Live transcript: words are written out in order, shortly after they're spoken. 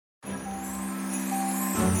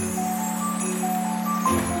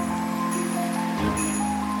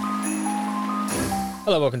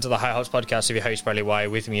Hello, welcome to the High Hops Podcast with your host, Bradley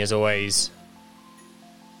White. With me, as always,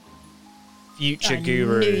 future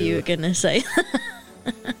guru. I knew you were going to say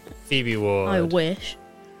Phoebe Ward. I wish.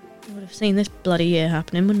 I would have seen this bloody year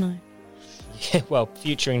happening, wouldn't I? Yeah, well,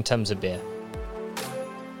 future in terms of beer.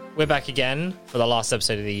 We're back again for the last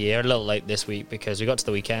episode of the year. A little late this week because we got to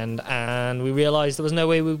the weekend and we realised there was no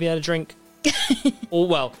way we'd be able to drink. I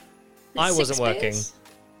wasn't working.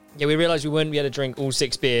 Yeah, we realised we wouldn't be able to drink all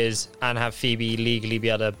 6 beers and have Phoebe legally be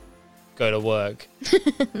able to go to work.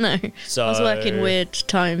 No. So, I was working weird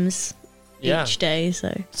times each day,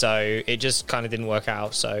 so it just kind of didn't work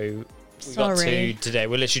out. So we got to today.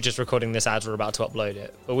 We're literally just recording this as we're about to upload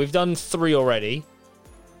it. But we've done 3 already.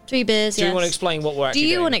 3 beers, Do you want to explain what we're actually doing?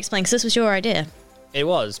 Do you want to explain? Because this was your idea. It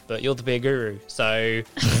was, but you're the beer guru, so...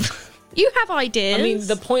 You have ideas. I mean,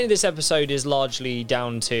 the point of this episode is largely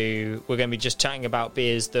down to we're going to be just chatting about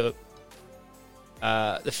beers that...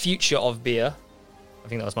 the future of beer. I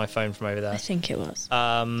think that was my phone from over there. I think it was.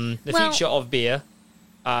 Future of beer.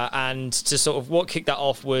 And to sort of what kicked that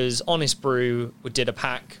off was Honest Brew did a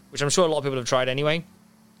pack, which I'm sure a lot of people have tried anyway.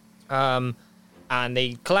 And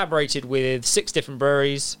they collaborated with 6 different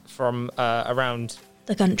breweries from around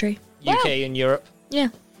the country, UK and Europe. Yeah.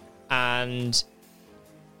 And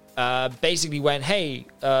basically went, hey,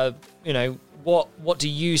 what do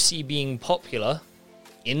you see being popular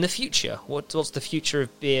in the future? What's the future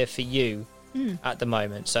of beer for you at the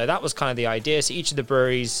moment? So that was kind of the idea. So each of the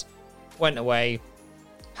breweries went away,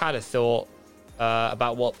 had a thought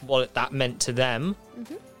about what that meant to them.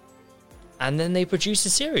 Mm-hmm. And then they produced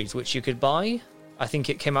a series, which you could buy. I think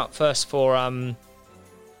it came out first for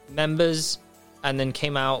members and then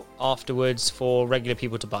came out afterwards for regular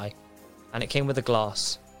people to buy. And it came with a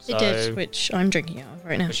glass. It did, which I'm drinking out of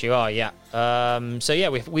right now. Which you are, yeah.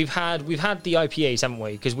 We've had the IPAs, haven't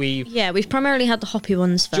we? Because we've primarily had the hoppy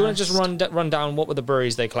ones first. Do you want to just run down what were the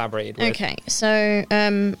breweries they collaborated with? Okay, so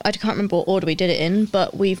I can't remember what order we did it in,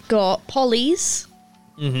 but we've got Polly's.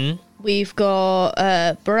 Mm-hmm. We've got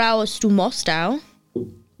Brouwers to Mostou.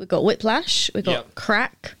 We've got Whiplash. We've got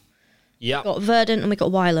Crack. Yeah. We've got Verdant, and we've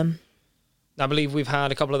got Wylam. I believe we've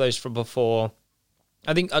had a couple of those from before.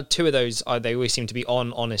 I think 2 of those, they always seem to be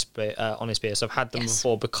on Honest Beer. So I've had them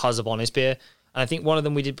before because of Honest Beer. And I think one of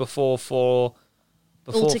them we did before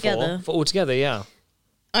Altogether. For Altogether, yeah.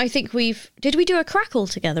 I think did we do a Crack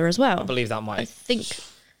Altogether as well? I believe that might. I think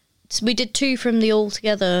we did 2 from the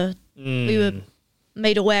Altogether. We were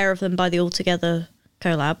made aware of them by the Altogether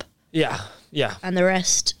collab. Yeah. And the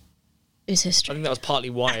rest is history. I think that was partly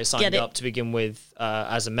why I signed up to begin with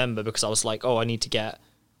as a member, because I was like, I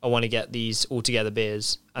want to get these Altogether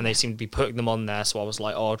beers, and they seem to be putting them on there, so I was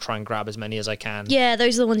like, I'll try and grab as many as I can. Yeah,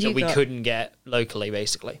 those are the ones that we couldn't get locally,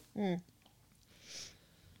 basically.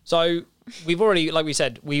 So we've already, like we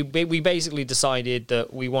said, we basically decided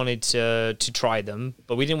that we wanted to try them,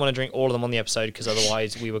 but we didn't want to drink all of them on the episode because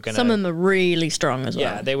otherwise we were going to... Some of them are really strong as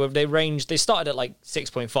well. Yeah, they started at like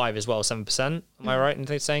 6.5 as well, 7%. Am I right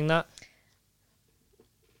in saying that?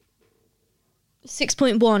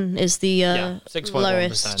 6.1 is the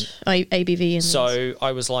lowest ABV in So these.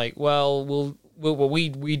 I was like,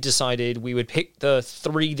 we decided we would pick the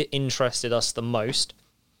 3 that interested us the most,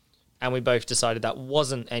 and we both decided that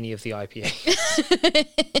wasn't any of the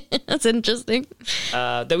IPAs. That's interesting.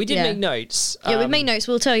 Though we did make notes. We made notes.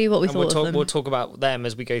 We'll tell you what we thought of them. We'll talk about them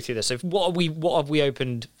as we go through this. So what have we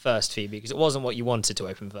opened first, Phoebe? Because it wasn't what you wanted to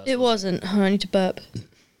open first. It wasn't. Oh, I need to burp.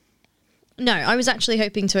 No, I was actually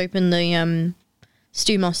hoping to open the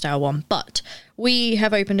Stu Mostou one, but we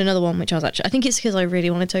have opened another one, which I think it's because I really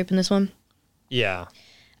wanted to open this one. Yeah.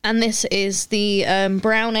 And this is the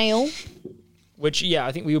brown ale. Which,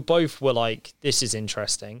 I think we both were like, this is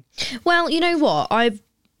interesting. Well, you know what? I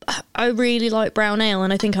really like brown ale,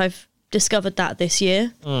 and I think I've discovered that this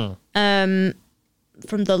year. From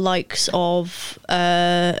the likes of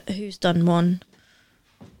who's done one?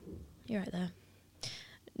 You're right there.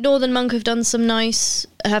 Northern Monk have done a nice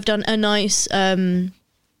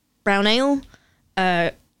brown ale.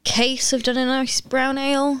 Case have done a nice brown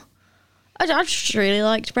ale. I just really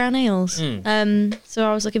liked brown ales. So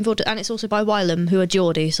I was looking forward to... And it's also by Wylam, who are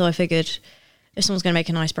Geordie, so I figured if someone's going to make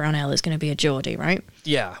a nice brown ale, it's going to be a Geordie, right?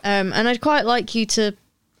 Yeah. And I'd quite like you to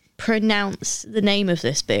pronounce the name of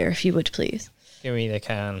this beer, if you would, please. Give me the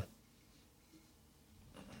can.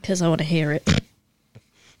 Because I want to hear it.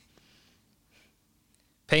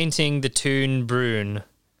 Painting the Toon Brune,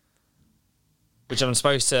 which I'm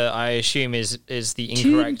supposed to, I assume, is the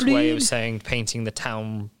incorrect way of saying painting the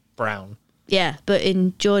town brown. Yeah, but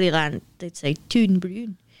in Geordie land, they'd say Toon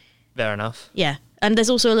Brune. Fair enough. Yeah, and there's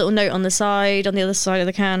also a little note on the other side of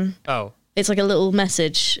the can. Oh. It's like a little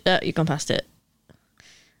message. You've gone past it.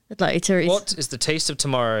 Like it's a, What is the taste of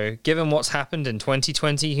tomorrow? Given what's happened in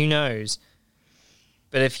 2020, who knows?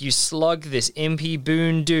 But if you slug this impy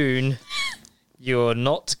boon doon, you're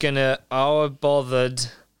not gonna our bothered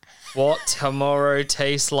what tomorrow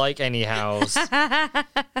tastes like anyhows.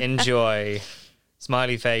 Enjoy.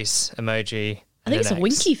 Smiley face emoji. I think it's a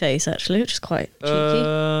winky face actually, which is quite cheeky.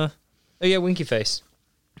 Oh yeah, winky face.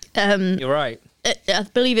 You're right. I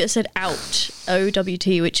believe it said out, OWT,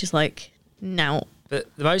 which is like now. The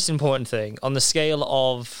most important thing on the scale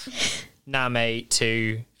of Name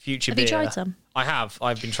to Future Beer. Have you tried some? I have.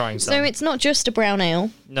 I've been trying some. So it's not just a brown ale.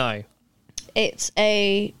 No. It's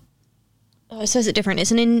a. Oh, it says it different.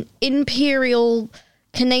 It's an Imperial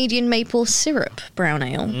Canadian maple syrup brown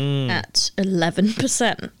ale at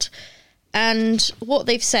 11%. And what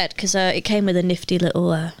they've said, because it came with a nifty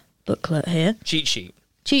little booklet here. Cheat sheet.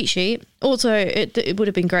 Also, it would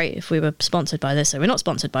have been great if we were sponsored by this. So we're not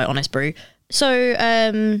sponsored by Honest Brew. So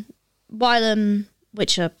Wylam,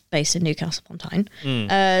 which are based in Newcastle upon Tyne,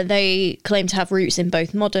 they claim to have roots in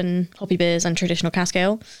both modern hoppy beers and traditional cask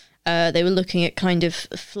ale. They were looking at kind of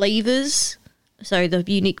flavours, so the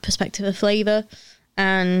unique perspective of flavour,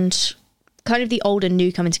 and kind of the old and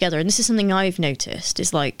new coming together. And this is something I've noticed,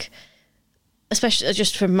 is like, especially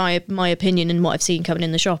just from my opinion and what I've seen coming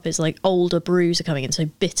in the shop, is like older brews are coming in, so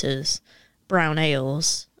bitters, brown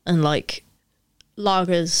ales, and like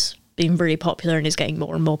lagers being really popular and is getting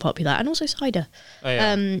more and more popular, and also cider. Oh,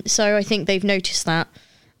 yeah. So I think they've noticed that,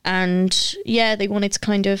 and yeah, they wanted to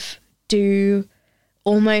kind of do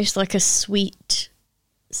almost like a sweet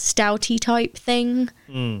stouty type thing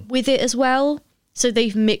with it as well. So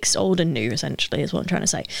they've mixed old and new, essentially, is what I'm trying to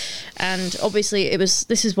say. And obviously,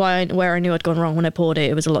 this is where I knew I'd gone wrong when I poured it.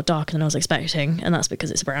 It was a lot darker than I was expecting, and that's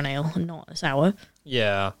because it's a brown ale and not a sour.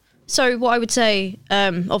 Yeah. So what I would say,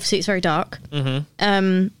 obviously, it's very dark.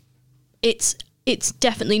 Mm-hmm. It's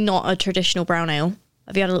definitely not a traditional brown ale.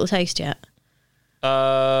 Have you had a little taste yet?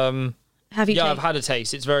 Have you? Yeah, I've had a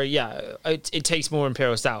taste. It's very It tastes more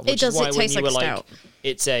imperial stout. Which it does. Is why It when tastes you like were stout.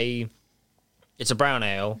 It's a brown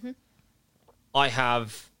ale. Mm-hmm. I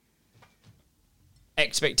have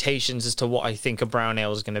expectations as to what I think a brown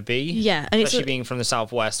ale is going to be. Yeah, and especially being from the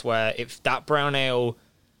southwest, where if that brown ale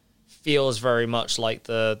feels very much like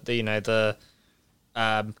the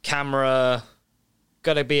camera,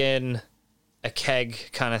 gotta be in a keg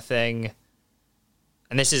kind of thing,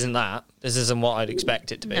 and this isn't that. This isn't what I'd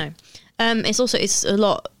expect it to be. No, it's a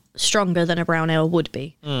lot stronger than a brown ale would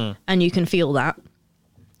be, and you can feel that.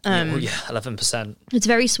 11%. It's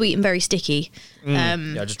very sweet and very sticky. I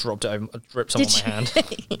just dripped some on my hand.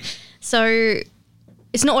 So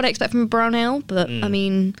it's not what I expect from a brown ale, but I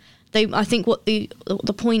mean, I think what the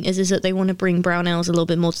point is that they want to bring brown ales a little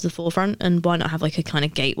bit more to the forefront, and why not have like a kind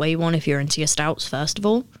of gateway one if you're into your stouts first of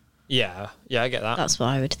all. Yeah, I get that. That's what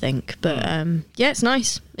I would think. But yeah, it's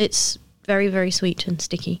nice. It's very, very sweet and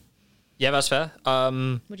sticky. Yeah, that's fair.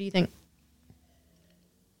 What do you think?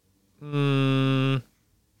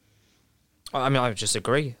 I mean, I would just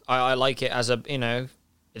agree. I like it as a,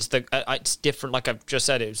 it's different. Like I've just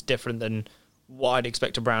said, it's different than what I'd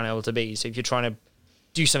expect a brown ale to be. So if you're trying to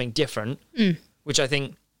do something different, which I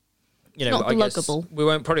think, not I guess pluggable. we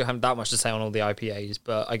won't probably have that much to say on all the IPAs,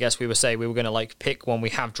 but I guess we were going to like pick one we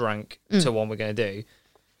have drank to one we're going to do,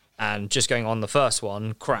 and just going on the first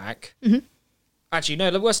one, crack. Mm-hmm. Actually, no,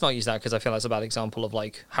 let's not use that because I feel that's a bad example of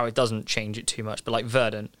like how it doesn't change it too much. But like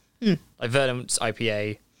Verdant, like Verdant's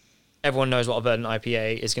IPA. Everyone knows what a Verdant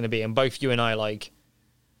IPA is going to be, and both you and I, like,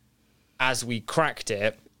 as we cracked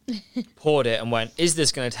it, poured it and went, is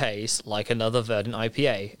this going to taste like another Verdant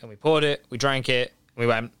IPA? And we poured it, we drank it, and we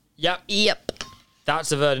went, yep,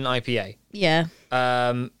 that's a Verdant IPA. Yeah.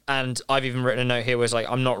 And I've even written a note here where it's like,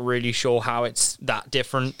 I'm not really sure how it's that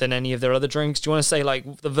different than any of their other drinks. Do you want to say,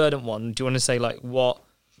 like, the Verdant one? Do you want to say, like, what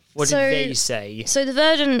did they say? So the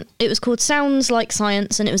Verdant, it was called Sounds Like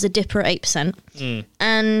Science, and it was a dipper at 8%.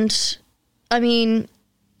 And, I mean,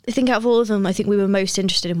 I think out of all of them, I think we were most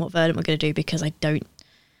interested in what Verdant were going to do, because I don't,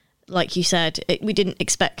 like you said, we didn't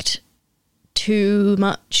expect too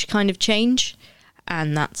much kind of change,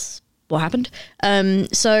 and that's what happened.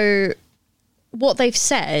 So what they've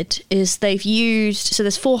said is they've used, so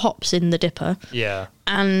there's 4 hops in the dipper. Yeah.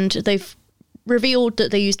 And they've revealed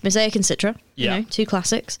that they used Mosaic and Citra, 2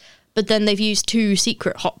 classics, but then they've used 2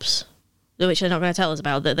 secret hops, which they're not going to tell us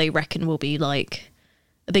about, that they reckon will be like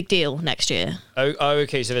a big deal next year. Oh,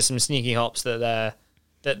 okay. So there's some sneaky hops that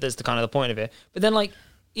that's the kind of the point of it. But then, like,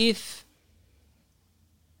 I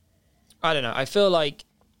don't know, I feel like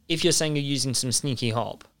if you're saying you're using some sneaky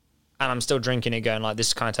hop, and I'm still drinking it, going like,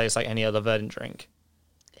 this kind of tastes like any other Verdant drink.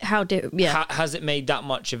 Has it made that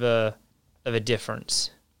much of a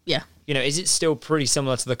difference? Yeah. You know, is it still pretty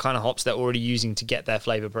similar to the kind of hops they're already using to get their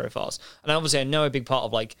flavor profiles? And obviously, I know a big part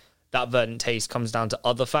of like that verdant taste comes down to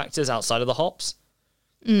other factors outside of the hops.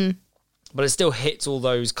 But it still hits all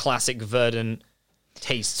those classic verdant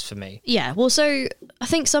tastes for me. Yeah. Well, so I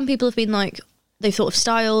think some people have been like, they've thought of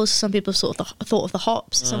styles. Some people have thought of the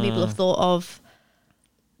hops. Some people have thought of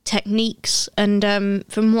techniques. And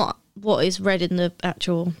from what is read in the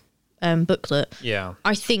actual booklet, Yeah.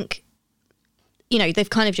 I think, you know, they've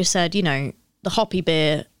kind of just said, you know, the hoppy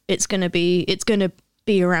beer, it's gonna be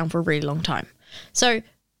around for a really long time. So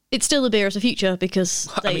it's still the beer of the future because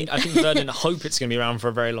I think Verdant hope it's going to be around for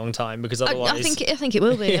a very long time because otherwise... I think it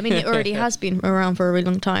will be. I mean, it already has been around for a really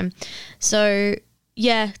long time. So,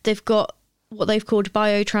 yeah, they've got what they've called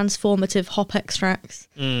biotransformative hop extracts.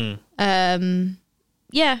 Yeah.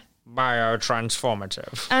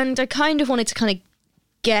 Biotransformative. And I kind of wanted to kind of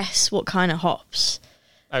guess what kind of hops.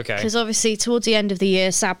 Okay. Because obviously towards the end of the year,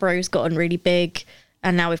 Sabro's gotten really big.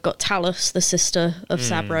 And now we've got Talus, the sister of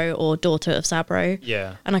Sabro or daughter of Sabro.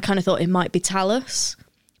 Yeah. And I kind of thought it might be Talus.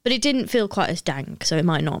 But it didn't feel quite as dank, so it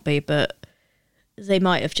might not be. But they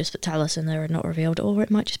might have just put Talus in there and not revealed. Or it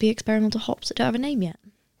might just be experimental hops that don't have a name yet.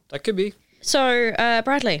 That could be. So,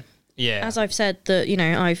 Bradley. Yeah. As I've said that, you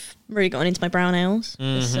know, I've really gotten into my brown ales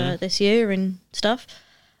this year and stuff.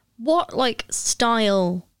 What, like,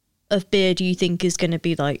 style of beer do you think is going to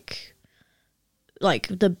be, like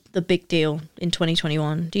the big deal in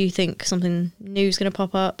 2021? Do you think something new is going to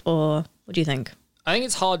pop up, or what do you think? I think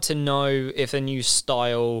it's hard to know if a new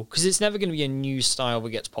style... Because it's never going to be a new style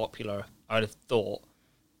that gets popular, I would have thought.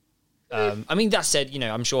 I mean, that said, you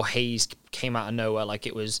know, I'm sure haze came out of nowhere. Like,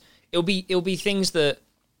 it'll be things that...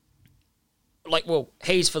 Like, well,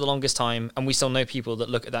 haze for the longest time, and we still know people that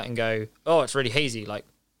look at that and go, oh, it's really hazy. Like,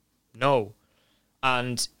 no.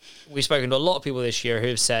 And we've spoken to a lot of people this year who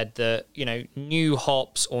have said that, you know, new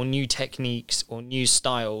hops or new techniques or new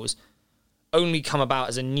styles only come about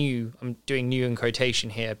as I'm doing new in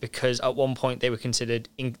quotation here, because at one point they were considered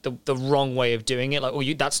in the wrong way of doing it. Like, oh,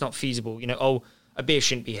 that's not feasible. You know, oh, a beer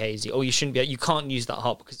shouldn't be hazy. Oh, you can't use that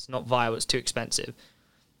hop because it's not viable. It's too expensive.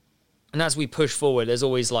 And as we push forward, there's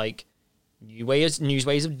always like new ways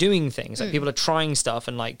of doing things. Like people are trying stuff,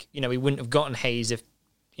 and like, you know, we wouldn't have gotten haze if,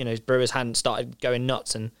 you know, brewers hadn't started going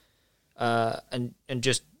nuts and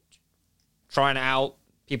just trying it out.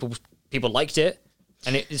 People liked it,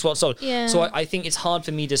 and it's what sold. Yeah. So I think it's hard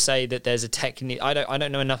for me to say that there's a technique. I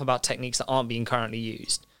don't know enough about techniques that aren't being currently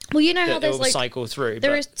used. Well, you know how there's will like cycle through.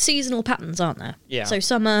 There is seasonal patterns, aren't there? Yeah. So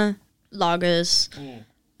summer lagers,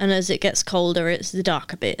 and as it gets colder, it's the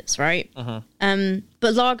darker beers, right? But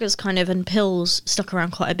lagers kind of and pills stuck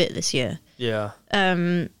around quite a bit this year. Yeah.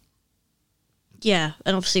 Yeah,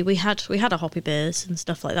 and obviously we had a hoppy beers and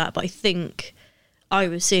stuff like that, but I think I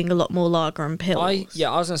was seeing a lot more lager and pills. I was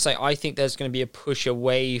going to say, I think there's going to be a push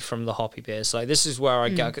away from the hoppy beers. So, like, this is where I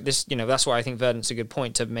get this, you know, that's why I think Verdant's a good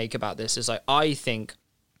point to make about this, is like, I think,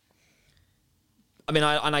 I mean,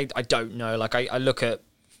 I don't know, like, I look at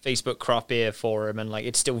Facebook craft beer forum and like,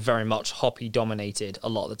 it's still very much hoppy dominated a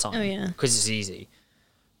lot of the time. Oh, yeah. Because it's easy.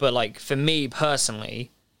 But like, for me personally,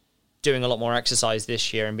 doing a lot more exercise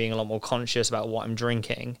this year and being a lot more conscious about what I'm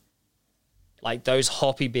drinking, like, those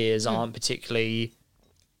hoppy beers aren't particularly...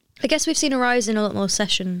 I guess we've seen a rise in a lot more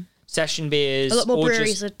session beers. A lot more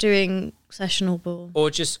breweries are doing sessional ball. Or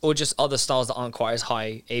just other styles that aren't quite as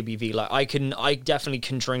high ABV. Like, I definitely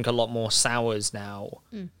can drink a lot more sours now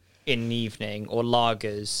in the evening, or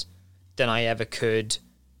lagers, than I ever could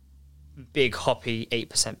big hoppy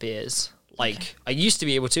 8% beers. Like, I used to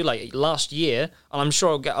be able to, like, last year, and I'm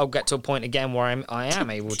sure I'll get to a point again where I am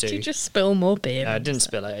able to. Did you just spill more beer? I didn't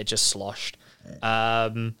spill it, it just sloshed.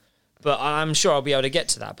 But I'm sure I'll be able to get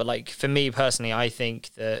to that. But, like, for me personally, I think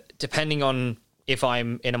that depending on if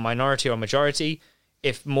I'm in a minority or a majority,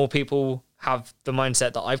 if more people have the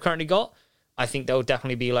mindset that I've currently got, I think there'll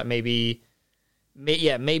definitely be, like, maybe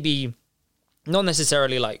not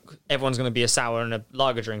necessarily like everyone's going to be a sour and a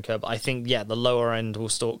lager drinker, but I think, yeah, the lower end will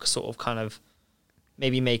sort of kind of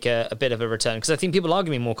maybe make a bit of a return. Because I think people are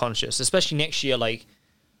going to be more conscious, especially next year, like,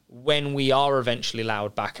 when we are eventually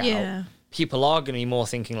allowed back out. People are going to be more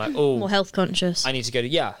thinking like, oh, more health conscious. I need to go to,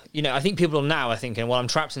 you know, I think people now are thinking, well, I'm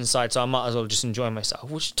trapped inside, so I might as well just enjoy myself,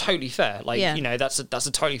 which is totally fair. Like, you know, that's a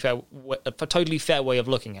totally fair way of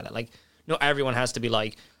looking at it. Like, not everyone has to be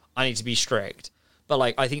like, I need to be strict. But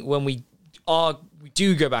like, I think when we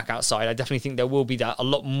do go back outside, I definitely think there will be a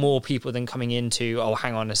lot more people than coming into, oh,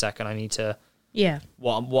 hang on a second, I need to,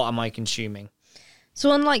 what am I consuming?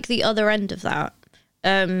 So unlike the other end of that,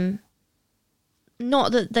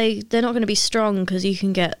 not that they're not going to be strong, because you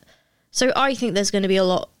can get, so I think there's going to be a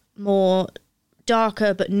lot more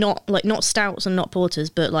darker, but not stouts and not porters,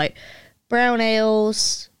 but like brown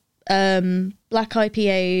ales, black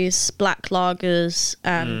IPAs, black lagers,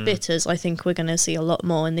 and bitters. I think we're going to see a lot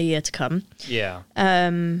more in the year to come. Yeah.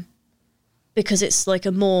 Because it's like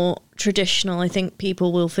a more traditional, I think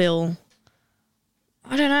people will feel,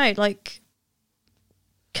 I don't know, like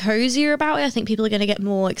cozier about it. I think people are going to get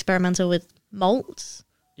more experimental with malts.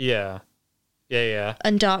 Yeah. Yeah.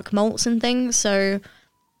 And dark malts and things. So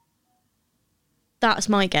that's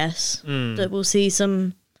my guess, that we'll see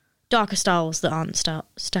some darker styles that aren't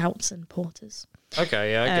stouts and porters.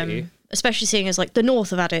 Okay, yeah, I get you. Especially seeing as like the North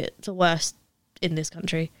have had it the worst in this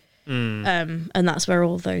country. And that's where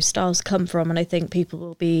all those styles come from, and I think people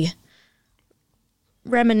will be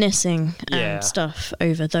reminiscing and stuff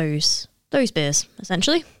over those beers,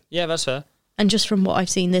 essentially. Yeah, that's fair. And just from what I've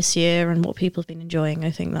seen this year and what people have been enjoying,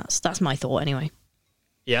 I think that's my thought anyway.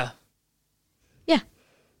 Yeah. Yeah.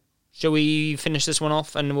 Shall we finish this one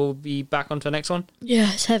off and we'll be back onto the next one?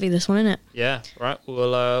 Yeah, it's heavy, this one, isn't it? Yeah, right.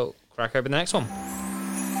 We'll crack open the next one.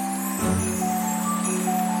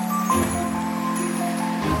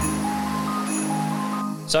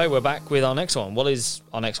 So we're back with our next one. What is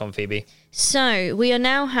our next one, Phoebe? So we are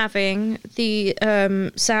now having the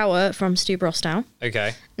sour from Stu Brostow.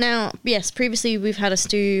 Okay. Now, yes, previously we've had a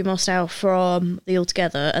Stu Mostow from the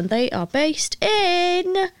Altogether, and they are based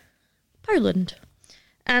in Poland.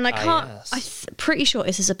 And I can't... Yes. I'm pretty sure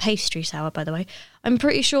this is a pastry sour, by the way. I'm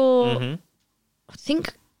pretty sure... I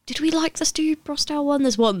think... Did we like the Stu Brostow one?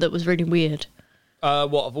 There's one that was really weird.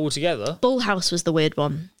 What, of Altogether? Bull House was the weird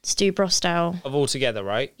one. Stu Brostow. Of Altogether,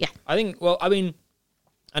 right? Yeah. I think, well, I mean...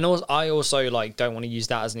 And also, I also like don't want to use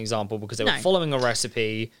that as an example because they were following a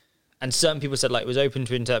recipe, and certain people said like it was open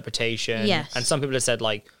to interpretation. Yes. And some people have said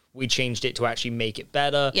like we changed it to actually make it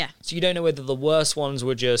better. Yeah. So you don't know whether the worst ones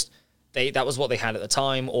were just that was what they had at the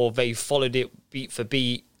time, or they followed it beat for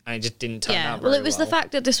beat and it just didn't turn out very well. It was the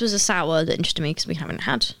fact that this was a sour that interested me because we haven't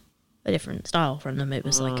had a different style from them. It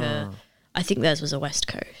was like I think theirs was a West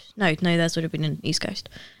Coast. No, theirs would have been an East Coast.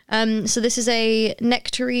 So this is a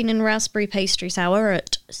nectarine and raspberry pastry sour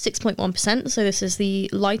at 6.1%. So this is the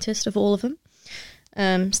lightest of all of them.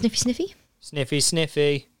 Sniffy.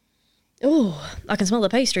 Sniffy. Oh, I can smell the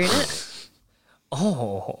pastry in it.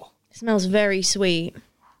 Oh. It smells very sweet.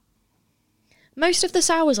 Most of the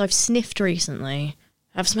sours I've sniffed recently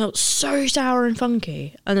have smelled so sour and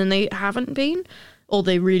funky, and then they haven't been, or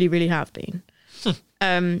they really, really have been.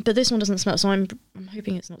 But this one doesn't smell, so I'm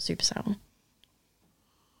hoping it's not super sour.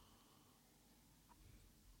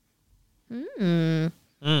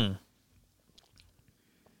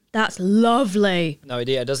 That's lovely. No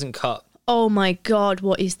idea. It doesn't cut. Oh my god,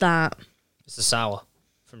 what is that? It's a sour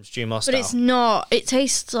from Stu Mostow. But it's not. It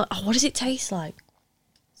tastes like... Oh, what does it taste like?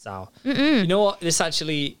 Sour. You know what? This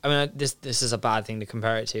actually... I mean, this is a bad thing to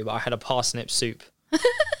compare it to, but I had a parsnip soup.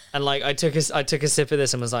 And like I took a sip of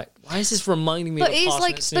this and was like, why is this reminding me of a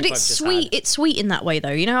parsnip soup? But it's sweet. It's sweet in that way though.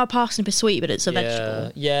 You know how a parsnip is sweet, but it's a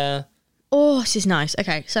vegetable. Yeah. Oh, this is nice.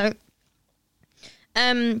 Okay, so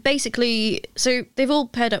basically, so they've all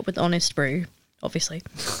paired up with Honest Brew, obviously.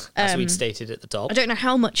 As we'd stated at the top. I don't know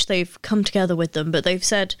how much they've come together with them, but they've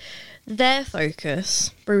said their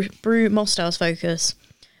focus, Brew Mostow's focus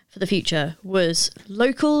for the future, was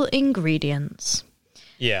local ingredients.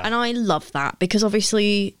 Yeah. And I love that because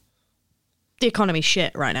obviously the economy's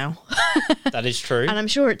shit right now. That is true. And I'm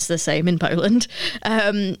sure it's the same in Poland.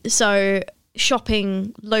 So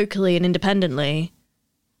shopping locally and independently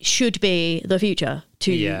should be the future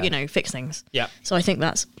to, fix things. Yeah. So I think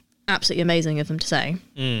that's absolutely amazing of them to say.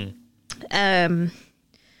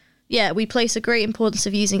 We place a great importance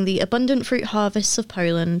of using the abundant fruit harvests of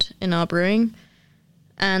Poland in our brewing.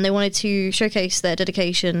 And they wanted to showcase their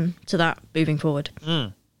dedication to that moving forward.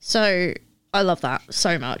 So I love that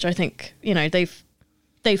so much. I think, they've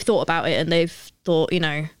thought about it and they've thought,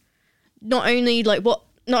 not only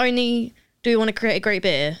do we want to create a great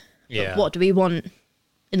beer, but what do we want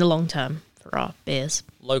in the long term for our beers?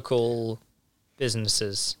 Local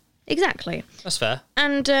businesses. Exactly. That's fair.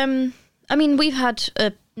 And, we've had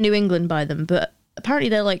a New England by them, but apparently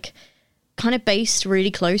they're like kind of based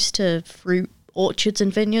really close to fruit orchards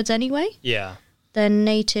and vineyards anyway. Yeah. They're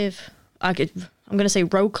native. I'm going to say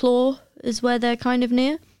Wrocław is where they're kind of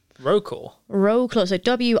near. Wrocław. So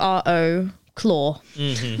WRO claw.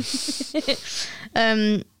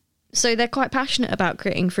 So they're quite passionate about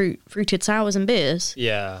creating fruited sours and beers.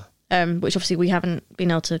 Yeah. Which obviously we haven't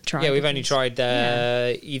been able to try. Yeah, we've only tried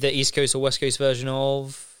either East Coast or West Coast version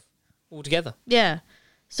of Altogether. Yeah.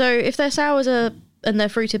 So if their sours and their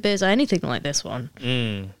fruited beers are anything like this one,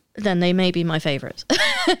 then they may be my favourites.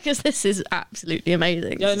 Because this is absolutely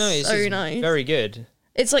amazing. Yeah, no, it's so nice. Very good.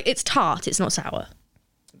 It's like, it's tart, it's not sour.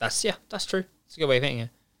 That's true. It's a good way of putting it.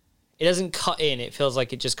 It doesn't cut in. It feels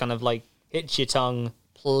like it just kind of like hits your tongue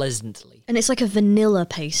pleasantly. And it's like a vanilla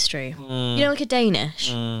pastry. You know, like a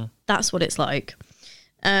Danish. That's what it's like.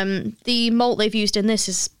 The malt they've used in this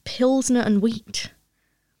is Pilsner and wheat.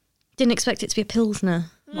 Didn't expect it to be a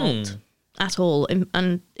Pilsner malt at all.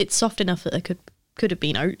 And it's soft enough that there could have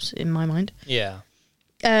been oats in my mind. Yeah.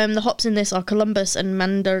 The hops in this are Columbus and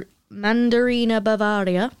Mandarina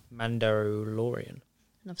Bavaria. Mandalorian.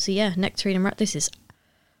 And obviously, yeah, nectarine and this is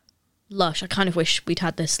lush. I kind of wish we'd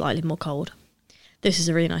had this slightly more cold. This is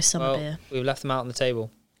a really nice summer beer. We've left them out on the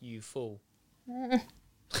table. You fool.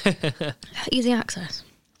 Easy access.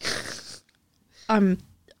 I'm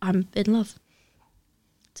in love.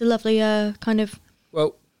 It's a lovely kind of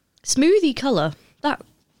smoothie colour. Do you know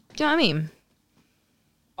what I mean?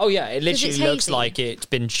 Oh yeah, it literally looks hazy. like it's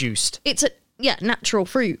been juiced. It's a natural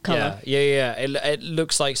fruit colour. Yeah. It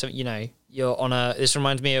looks like some. You're on a. This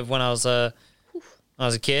reminds me of when I was a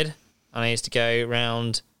kid, and I used to go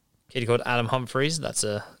around. A kid called Adam Humphreys. That's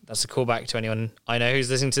a callback to anyone I know who's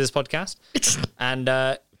listening to this podcast.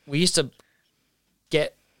 And we used to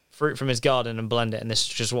get fruit from his garden and blend it, and this is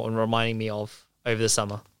just what I'm reminding me of over the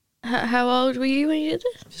summer. How old were you when you did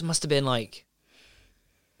this? This must have been like.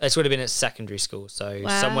 This would have been at secondary school, so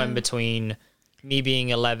somewhere in between me being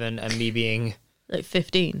 11 and me being like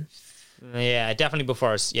 15. Yeah, definitely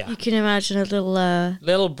before us. Yeah, you can imagine a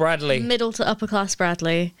little Bradley, middle to upper class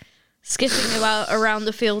Bradley, skipping about around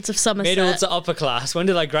the fields of Somerset. Middle to upper class. When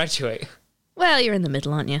did I graduate? Well, you're in the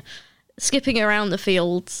middle, aren't you? Skipping around the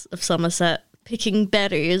fields of Somerset, picking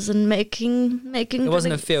berries and making. It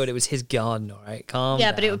wasn't a field; it was his garden. All right, calm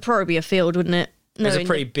down. But it would probably be a field, wouldn't it? It was a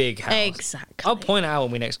pretty big house. Exactly. I'll point out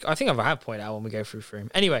when we next. I think I have pointed out when we go through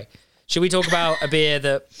Froome. Anyway, should we talk about a beer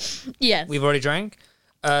that we've already drank?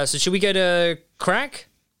 So should we go to Crack?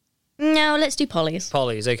 No, let's do Polly's.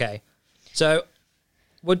 Polly's, okay. So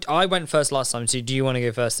I went first last time, so do you want to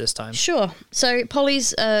go first this time? Sure. So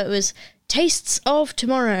Polly's was Tastes of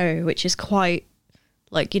Tomorrow, which is quite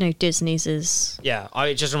like, Disney's is... Yeah,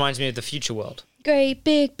 it just reminds me of the future world. Great,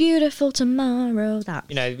 big, beautiful tomorrow. That.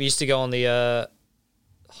 We used to go on the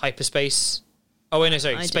hyperspace... Oh, wait, no,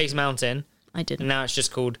 sorry, Space Mountain. I didn't. And now it's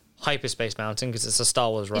just called Hyperspace Mountain because it's a Star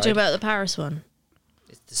Wars ride. You talking about the Paris one?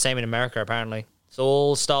 It's the same in America, apparently. It's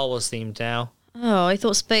all Star Wars themed now. Oh, I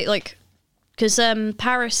thought because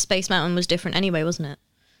Paris Space Mountain was different anyway, wasn't it?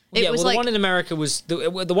 The one in America was the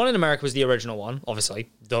one in America was the original one, obviously.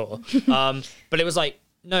 Duh. But it was like,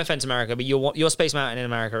 no offense, America, but your Space Mountain in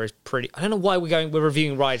America is pretty. I don't know why we're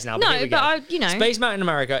reviewing rides now. But no, but Space Mountain in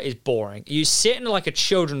America is boring. You sit in like a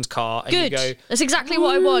children's car and you go. That's exactly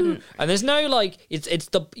what I want. And there's no it's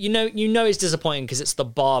the it's disappointing because it's the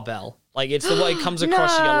barbell. Like it's the way it comes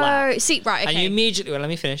across your lap. See, right, okay. And you immediately let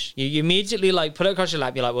me finish. You immediately put it across your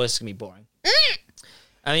lap. You're like, well, this is gonna be boring.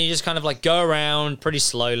 And then you just kind of go around pretty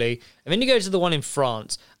slowly. And then you go to the one in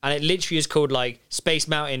France, and it literally is called Space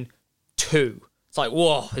Mountain 2. It's like,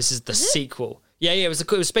 whoa, this is the sequel. Yeah, it was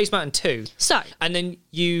Space Mountain 2. So. And then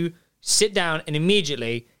you sit down, and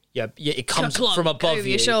immediately, it comes from above over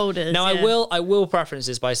your shoulders. Now, I will preference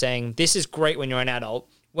this by saying this is great when you're an adult.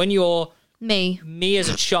 When you're me as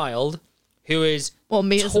a child, who is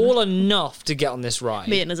tall enough to get on this ride.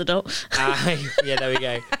 Me and as an adult. Yeah, there we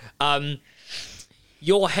go.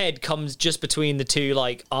 Your head comes just between the two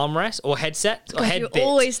armrests or headsets or head you bits.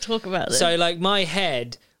 Always talk about this. So my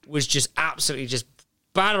head was just absolutely just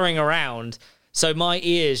battering around. So my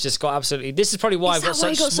ears just got absolutely. This is probably why I've got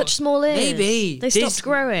such small ears. Maybe they stopped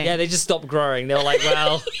growing. Yeah, they just stopped growing. They were like,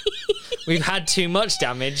 well, we've had too much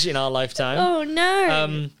damage in our lifetime. Oh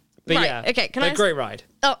no. But right, yeah, okay. A great ride.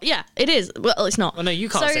 Oh yeah, it is. Well, it's not. Well, no, you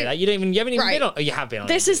can't say that. You haven't even been on. Oh, you have been on.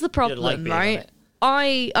 This is the problem, right?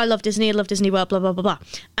 I love Disney, I love Disney World, blah, blah, blah, blah.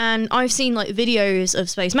 And I've seen videos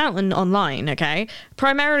of Space Mountain online, okay?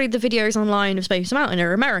 Primarily the videos online of Space Mountain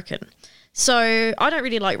are American. So I don't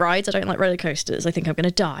really like rides, I don't like roller coasters, I think I'm going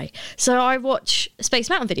to die. So I watch Space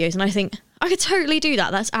Mountain videos and I think, I could totally do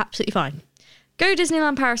that, that's absolutely fine. Go to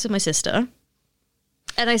Disneyland Paris with my sister,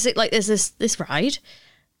 and I see there's this ride,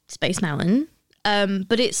 Space Mountain,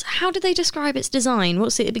 but it's, how do they describe its design?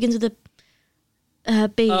 It begins with a...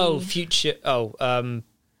 B. Oh, future. Oh,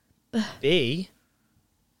 B.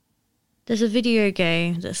 There's a video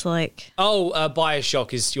game that's like. Oh,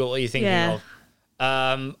 BioShock is what you're thinking of.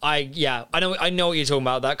 I know what you're talking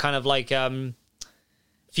about. That kind of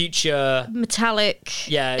future metallic.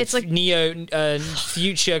 Yeah, it's like neo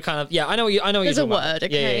future kind of. Yeah, I know what you're There's talking a about. word.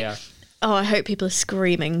 Okay. Yeah. Oh, I hope people are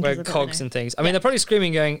screaming. 'cause I Where don't cogs know. and things. I mean, they're probably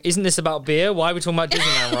screaming, going, "Isn't this about beer? Why are we talking about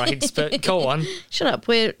Disneyland rides?" But go on. Shut up,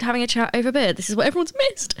 we're having a chat over beer. This is what everyone's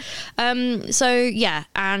missed. So, yeah,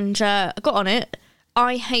 and I got on it.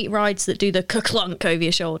 I hate rides that do the clunk over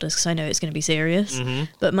your shoulders because I know it's going to be serious. Mm-hmm.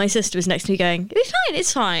 But my sister was next to me going,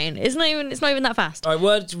 it's fine. It's not even that fast. All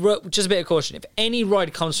right, just a bit of caution. If any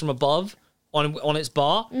ride comes from above on its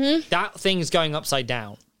bar, that thing's going upside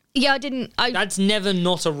down. Yeah, That's never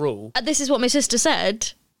not a rule. This is what my sister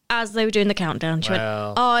said as they were doing the countdown. She Wow.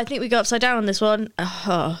 went, I think we go upside down on this one.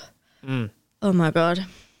 Oh my God.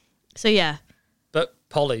 So, yeah. But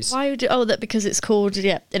Polly's. Why would that because it's called,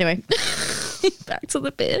 yeah. Anyway. Back to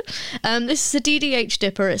the beer. This is a DDH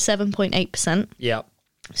dipper at 7.8%. Yeah.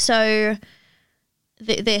 So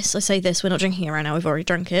this, I say this, we're not drinking it right now, we've already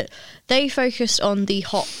drunk it. They focused on the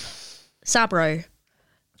hop Sabro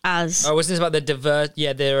as... Oh, wasn't this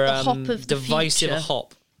about their hop of the divisive future.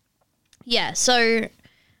 hop? Yeah, so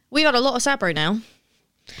we got a lot of Sabro now.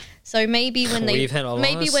 So maybe when they We've had a lot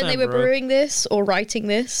of were Sabro. brewing this or writing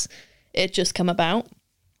this, it just come about.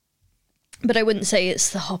 But I wouldn't say it's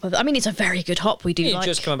the hop of... I mean, it's a very good hop. We do It like...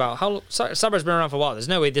 just come about. Sabro's been around for a while. There's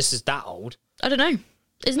no way this is that old. I don't know.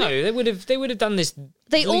 Isn't it? No, they would have done this.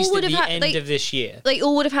 They at all least would at have the had- end they- of this year. They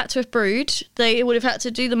all would have had to have brewed. They would have had to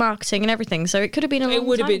do the marketing and everything. So it could have been a long It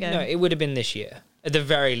would have time been ago. it would have been this year at the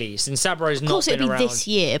very least. And Sabro's Of course, not it'd been be around. this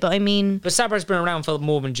year, but I mean, But Sabro's been around for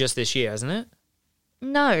more than just this year, hasn't it?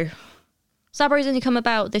 no. Sabro's only come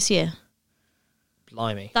about this year.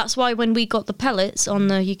 Blimey. That's why when we got the pellets on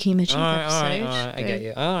the Yukima Chief All right, episode, I get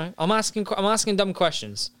you. All right, I'm asking dumb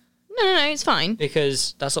questions No, it's fine.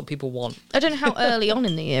 because that's what people want. I don't know how early on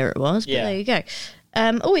in the year it was, but Yeah. there you go.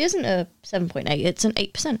 Oh, it isn't a 7.8. It's an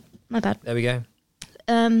 8%. My bad. There we go.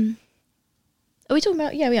 Are we talking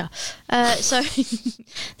about? Yeah, we are. So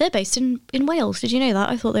they're based in Wales. Did you know that?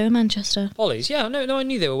 I thought they were Manchester. Polly's, yeah, no, I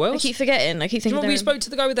knew they were I Wales. keep forgetting. I keep Do you thinking. remember we they're spoke to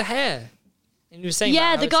the guy with the hair? And you were saying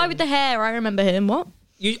yeah, about the how guy it's with the hair. I remember him. What?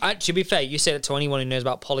 You, to be fair, you said it to anyone who knows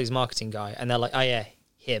about Polly's marketing guy, and they're like, "Oh yeah,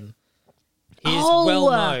 him. He's Oh, well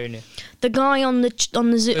known." The guy on the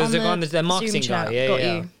Zoom. There's the guy on their marketing Zoom chat. guy, yeah, Got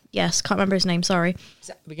yeah. you. Yes, can't remember his name. Sorry,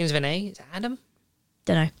 Begins with an A. Is it Adam?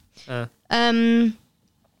 don't know.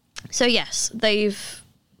 So yes, they've.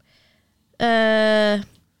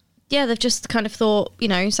 They've just kind of thought,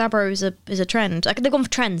 Sabro is a trend. Like, they've gone for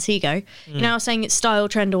trends. Here you go. You know, I was saying it's style,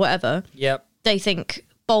 trend, or whatever. Yep. They think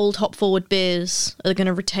bold, hop-forward beers are going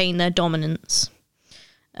to retain their dominance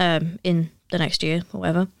in the next year or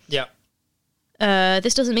whatever. Yep.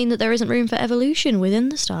 This doesn't mean that there isn't room for evolution within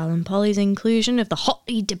the style, and Polly's inclusion of the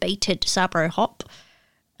hotly debated Sabro hop,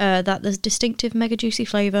 that there's distinctive mega juicy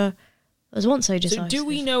flavour, was once so So decisive. do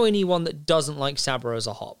we know anyone that doesn't like Sabro as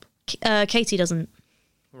a hop? Katie doesn't.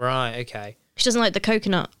 Right, okay. She doesn't like the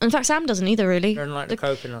coconut. In fact, Sam doesn't either, really. Doesn't like the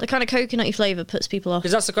coconut. The kind of coconutty flavour puts people off.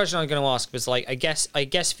 Because that's the question I was going to ask. Was like, I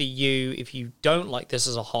guess for you, if you don't like this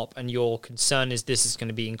as a hop, and your concern is this is going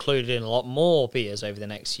to be included in a lot more beers over the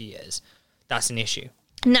next few years, that's an issue.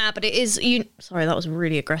 Nah, but it is... Sorry, that was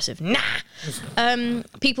really aggressive. Nah!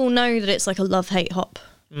 People know that it's like a love-hate hop.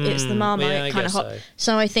 It's the Marmite kind of hop.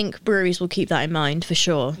 So I think breweries will keep that in mind, for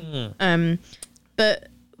sure. But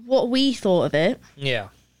what we thought of it... Yeah.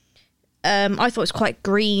 I thought it was quite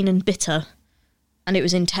green and bitter, and it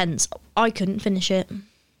was intense. I couldn't finish it.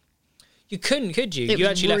 You couldn't, could you? It You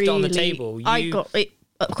was actually left it on the really- table. I got it.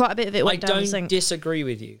 Quite a bit of it I went down the don't sink. disagree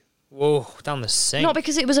with you. Whoa, down the sink. Not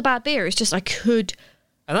because it was a bad beer. It's just I could.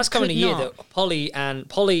 And that's coming a could year not. that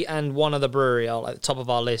Polly and one other brewery are at the top of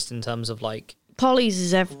our list in terms of like Polly's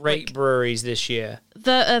is great breweries this year.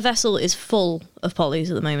 The Vessel is full of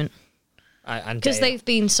Polly's at the moment And because Daya. they've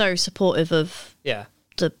been so supportive of Yeah.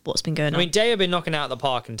 what's been going on. I mean, Day have been knocking out of the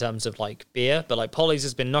park in terms of like beer, but like Polly's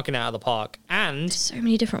has been knocking out of the park and so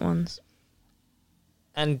many different ones.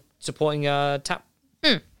 supporting tap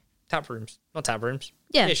rooms, not tap rooms.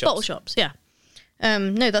 Yeah, beer shops. bottle shops. Yeah.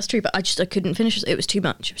 No, that's true. But I couldn't finish it. It was too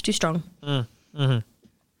much. It was too strong.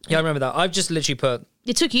 Yeah, I remember that. I've just literally put.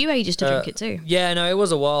 It took you ages to drink it too. Yeah, no, it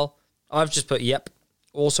was a while. I've just put yep.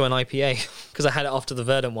 Also an IPA because I had it after the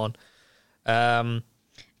Verdant one.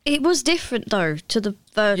 It was different though to the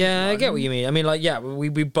Verdant Yeah, I one. get what you mean. I mean, like, yeah, we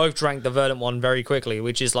both drank the Verdant one very quickly,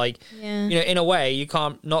 which is like, Yeah. in a way, you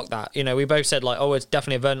can't knock that. We both said like, oh, it's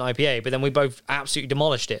definitely a Verdant IPA, but then we both absolutely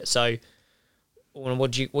demolished it. So, what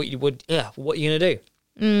are you gonna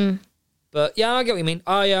do? But yeah, I get what you mean.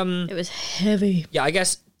 It was heavy. Yeah, I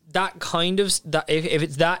guess that kind of that if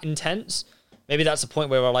it's that intense, maybe that's the point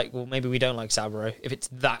where we're like, well, maybe we don't like Sabro if it's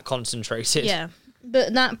that concentrated. Yeah,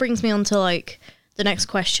 but that brings me on to like the next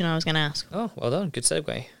question I was going to ask. Oh, well done. Good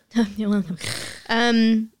segue. You're welcome.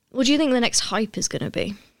 What do you think the next hype is going to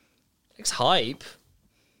be? Next hype?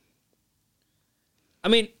 I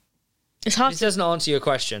mean, It's hard. this doesn't answer your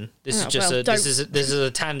question. This is just this is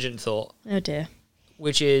a tangent thought, Oh dear.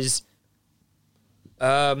 which is,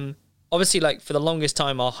 obviously, like for the longest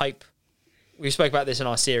time, our hype. We spoke about this in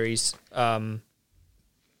our series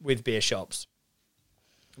with beer shops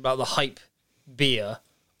about the hype beer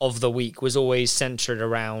of the week was always centered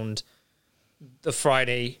around the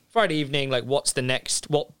Friday evening. Like, what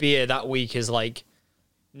beer that week is like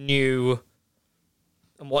new,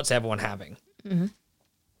 and what's everyone having? Mm-hmm.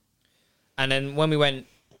 And then when we went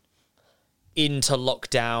into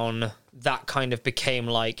lockdown, that kind of became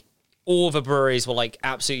like all the breweries were like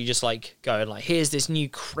absolutely just like going like, here's this new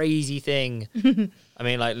crazy thing. I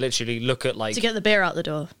mean, like literally look at like To get the beer out the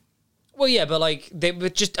door. well, yeah, but like they were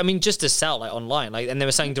just to sell like online, like, and they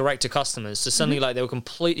were selling direct to customers. So suddenly like they were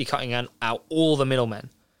completely cutting out all the middlemen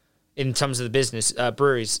in terms of the business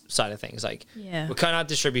breweries side of things. Like Yeah. we're cutting out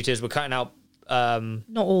distributors, we're cutting out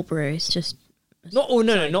Not all breweries, just not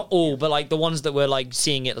all, but like the ones that were like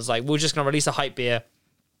seeing it as like we're just gonna release a hype beer,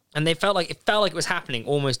 and it felt like it was happening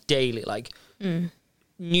almost daily. Like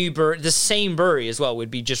new brewery, the same brewery as well would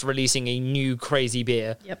be just releasing a new crazy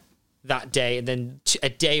beer Yep. that day, and then a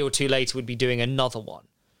day or two later would be doing another one.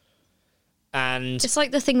 And It's like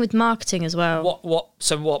the thing with marketing as well.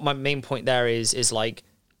 what my main point there is like,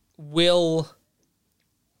 will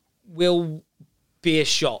beer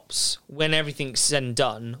shops, when everything's said and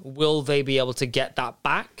done, will they be able to get that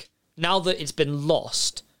back now that it's been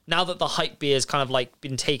lost? Now that the hype beer has kind of like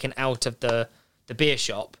been taken out of the beer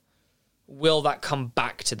shop, will that come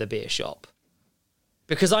back to the beer shop?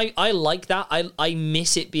 Because I like that. I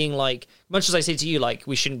miss it being like, much as I say to you, like,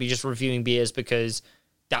 we shouldn't be just reviewing beers because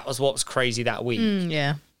that was what was crazy that week.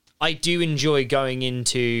 Yeah. I do enjoy going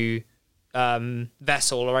into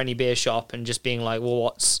Vessel or any beer shop and just being like,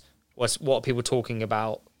 well, what are people talking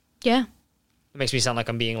about? Yeah. It makes me sound like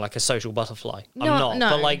I'm being like a social butterfly. No, I'm not. no.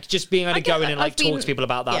 But like just being able to go in and like talk to people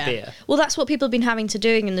about that beer. Well, that's what people have been having to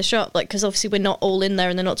doing in the shop, like, because obviously we're not all in there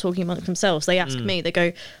and they're not talking amongst themselves. They ask me, they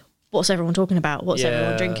go, what's everyone talking about? What's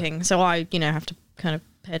everyone drinking? So I, have to kind of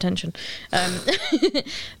pay attention.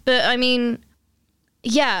 But I mean,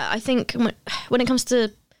 yeah, I think when it comes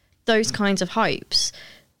to those kinds of hypes,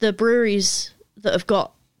 the breweries that have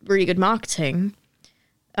got really good marketing,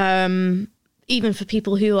 even for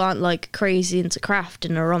people who aren't like crazy into craft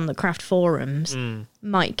and are on the craft forums,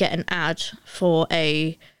 might get an ad for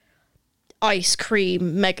a ice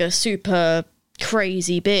cream mega super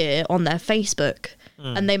crazy beer on their Facebook,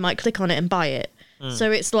 and they might click on it and buy it. So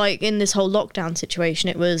it's like in this whole lockdown situation,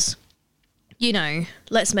 it was,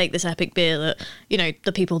 let's make this epic beer that,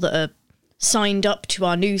 the people that are signed up to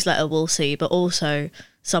our newsletter will see, but also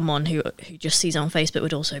someone who just sees it on Facebook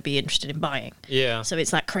would also be interested in buying. Yeah. So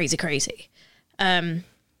it's like crazy. I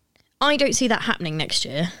don't see that happening next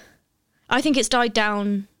year. I think it's died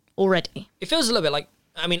down already. It feels a little bit like,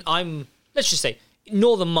 I mean, let's just say,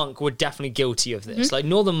 Northern Monk were definitely guilty of this. Like,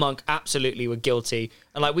 Northern Monk absolutely were guilty.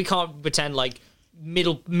 And, like, we can't pretend, like,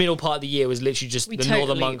 middle part of the year was literally just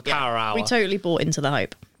Northern Monk Power Hour. We totally bought into the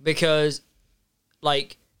hype. Because,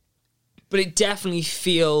 like, but it definitely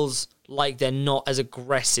feels like they're not as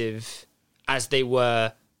aggressive as they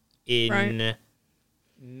were in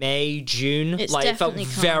May, June. It's like, it felt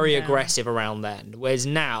definitely very calmed down. aggressive around then. Whereas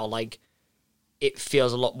now, like, it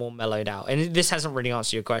feels a lot more mellowed out. And this hasn't really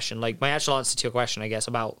answered your question. Like, my actual answer to your question, I guess,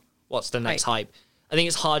 about what's the next hype. I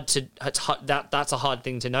think that's a hard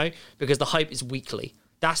thing to know because the hype is weekly.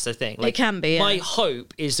 That's the thing. Like, it can be, yeah. My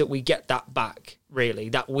hope is that we get that back, really,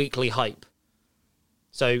 that weekly hype.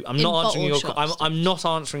 So I'm not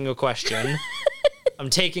answering your question. I'm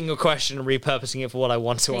taking your question and repurposing it for what I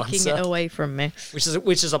want to answer. Taking it away from me.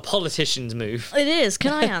 Which is a politician's move. It is.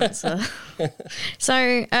 Can I answer?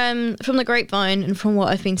 So, from the grapevine and from what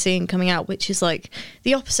I've been seeing coming out, which is like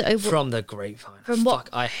the opposite of From the grapevine. Fuck,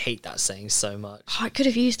 I hate that saying so much. I could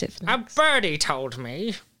have used it for that. A birdie told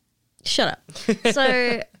me. Shut up.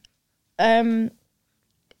 So,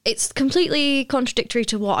 it's completely contradictory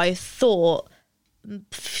to what I thought a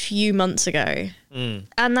few months ago. And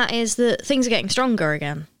that is that things are getting stronger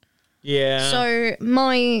again. Yeah. So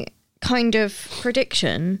my kind of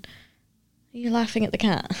prediction... Are you laughing at the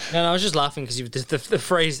cat? No, I was just laughing because the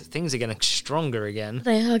phrase "things are getting stronger again."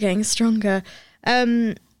 They are getting stronger.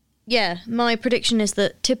 Yeah, my prediction is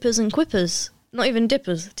that tippers and quippers, not even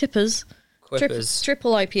dippers, tippers, Quippers.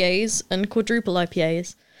 triple IPAs and quadruple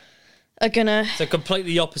IPAs are gonna... So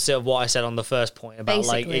completely opposite of what I said on the first point about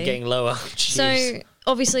like Basically. it getting lower. Jeez. So,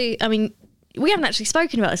 obviously, I mean, we haven't actually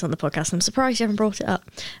spoken about this on the podcast. I'm surprised you haven't brought it up.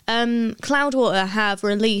 Cloudwater have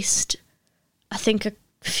released, I think,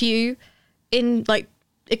 few in like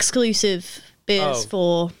exclusive beers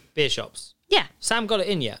for beer shops. Yeah. Sam got it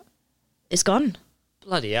in yet? It's gone.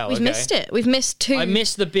 Bloody hell. We've missed it. We've missed 2. I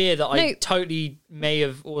missed the beer that I totally may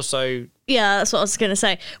have also. Yeah, that's what I was going to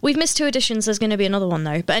say. We've missed 2 editions. There's going to be another one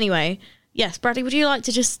though. But anyway, yes, Bradley, would you like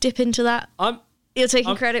to just dip into that? You're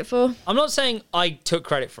taking credit for? I'm not saying I took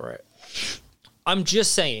credit for it. I'm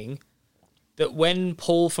just saying that when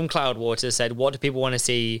Paul from Cloudwater said, what do people want to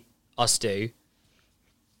see us do?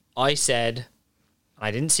 I said,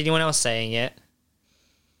 I didn't see anyone else saying it,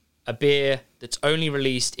 a beer that's only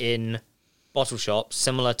released in bottle shops,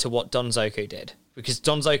 similar to what Don Zoco did. Because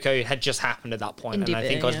Don Zoco had just happened at that point, and I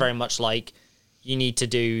think I was very much like, you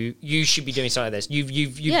should be doing something like this.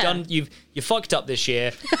 You fucked up this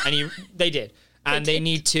year, and they did. And they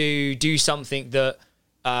need to do something that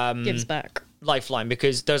gives back. Lifeline,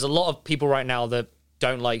 because there's a lot of people right now that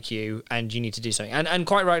don't like you, and you need to do something. And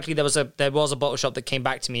quite rightly, there was a bottle shop that came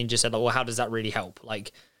back to me and just said, like, well, how does that really help?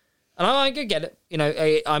 Like, and I get it. You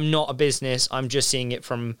know, I'm not a business. I'm just seeing it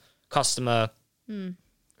from customer point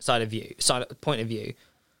of view.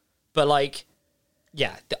 But like,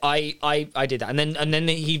 yeah, I did that, and then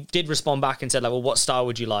he did respond back and said, like, well, what style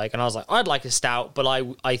would you like? And I was like, I'd like a stout, but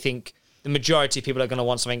I think the majority of people are going to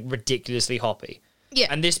want something ridiculously hoppy. Yeah,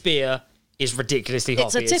 and this beer is ridiculously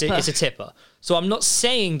hoppy. It's a tipper. So I'm not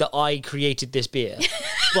saying that I created this beer,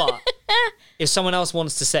 but if someone else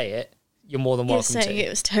wants to say it, you're more than welcome to. You're saying it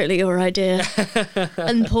was totally your idea.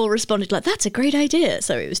 And Paul responded like, that's a great idea.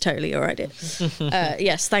 So it was totally your idea.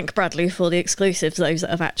 Yes, thank Bradley for the exclusives, those that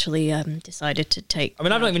have actually decided to take. I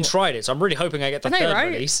mean, I've not even tried it, so I'm really hoping I get the third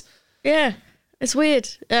release. Yeah, it's weird.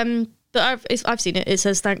 But I've seen it. It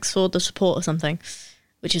says thanks for the support or something,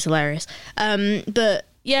 which is hilarious. But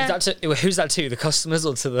yeah, who's that to? The customers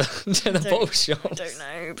or to the bottle shop? I don't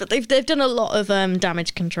know, but they've done a lot of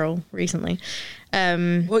damage control recently.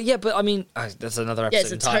 Well, yeah, but I mean, that's another episode.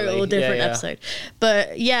 Yeah, it's a total different episode.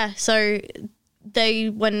 But yeah, so they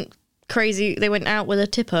went crazy. They went out with a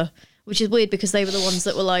tipper, which is weird because they were the ones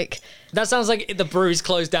that were like. That sounds like the brewery's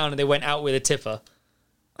closed down and they went out with a tipper.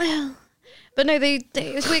 Well. But no,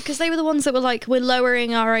 it was weird because they were the ones that were like, we're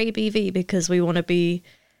lowering our ABV because we want to be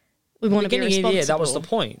responsible. Of the year, that was the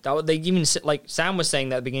point. They even, like Sam was saying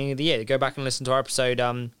that at the beginning of the year. Go back and listen to our episode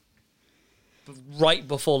right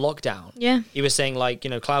before lockdown. Yeah. He was saying, like, you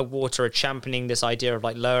know, Cloudwater are championing this idea of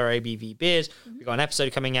like lower ABV beers. Mm-hmm. We've got an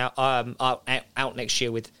episode coming out next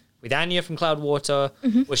year with Anya from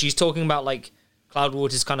Cloudwater, where she's talking about like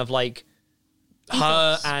Cloudwater's kind of like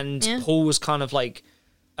her and Paul's kind of like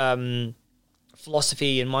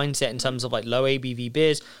philosophy and mindset in terms of like low ABV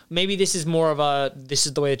beers. Maybe this is more of this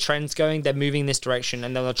is the way the trend's going. They're moving this direction,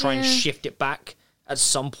 and then they'll try and shift it back at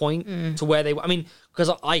some point to where they. I mean,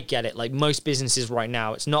 because I get it. Like most businesses right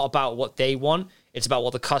now, it's not about what they want; it's about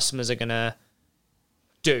what the customers are gonna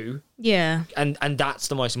do. Yeah, and that's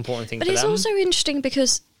the most important thing. But for it's them. also interesting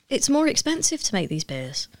because it's more expensive to make these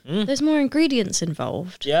beers. There's more ingredients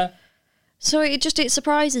involved. Yeah. So it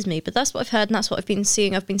surprises me, but that's what I've heard and that's what I've been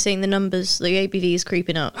seeing. I've been seeing the numbers, the ABV is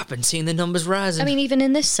creeping up. I've been seeing the numbers rising. I mean, even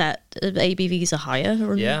in this set, the ABVs are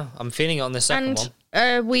higher. Yeah, I'm feeling it on the second one.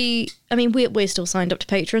 And we're still signed up to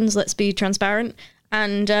patrons, let's be transparent.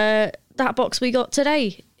 And that box we got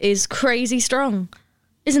today is crazy strong,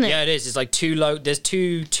 isn't it? Yeah, it is. It's like too low. There's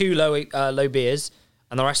two low beers,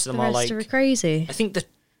 and the rest of them are like... are crazy. I think there's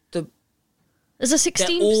a 16%.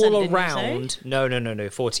 They're all around... No,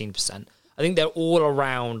 14%. I think they're all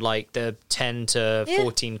around like the 10 to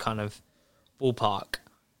 14 kind of ballpark.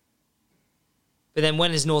 But then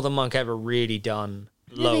when has Northern Monk ever really done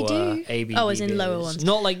lower ABV Oh, as in beers? lower ones.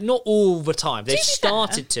 Not all the time. They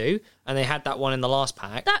started to, and they had that one in the last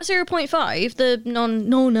pack. That 0.5, the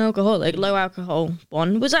non-alcoholic, low alcohol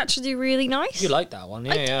one, was actually really nice. You like that one?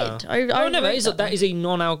 Yeah, I did. That is a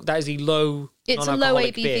low. It's a low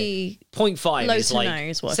ABV. Beer. 0.5 low is to like no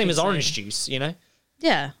is what same as orange saying. juice, you know.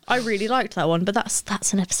 Yeah, I really liked that one, but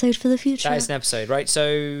that's an episode for the future. That is an episode, right? So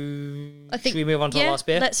should we move on to our last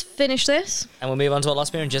beer? Let's finish this. And we'll move on to our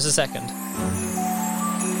last beer in just a second.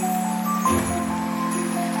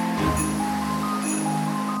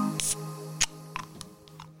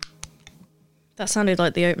 That sounded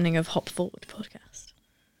like the opening of Hop Forward podcast.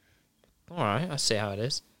 All right, I see how it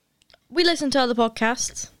is. We listen to other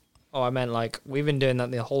podcasts. Oh, I meant like we've been doing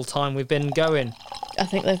that the whole time we've been going. I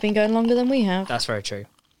think they've been going longer than we have. That's very true.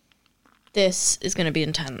 This is going to be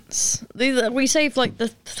intense. We saved like the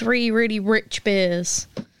 3 really rich beers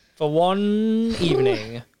for one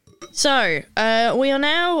evening. So we are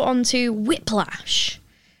now on to Whiplash,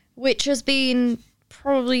 which has been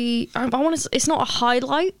probably it's not a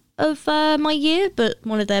highlight of my year, but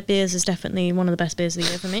one of their beers is definitely one of the best beers of the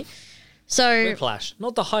year for me. So Whiplash,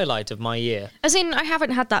 not the highlight of my year. as in, I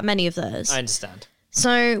haven't had that many of theirs. I understand.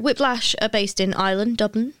 So Whiplash are based in Ireland,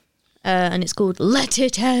 Dublin, and it's called Let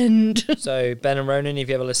It End. So Ben and Ronan, if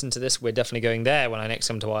you ever listen to this, we're definitely going there when I next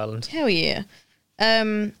come to Ireland. Hell yeah.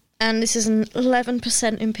 And this is an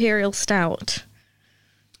 11% Imperial Stout.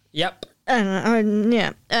 Yep.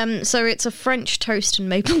 Yeah. So it's a French toast and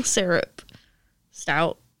maple syrup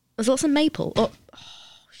stout. There's lots of maple. Oh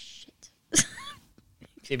shit.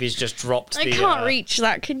 Phoebe's just dropped I the... can't reach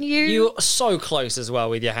that, can you? You're so close as well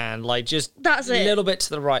with your hand. Like, just That's a it. little bit to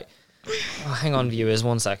the right. Oh, hang on, viewers,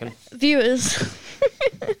 1 second. Viewers.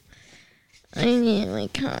 I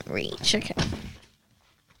can't reach. Okay.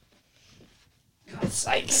 God's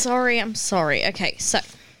sake. Sorry, I'm sorry. Okay, so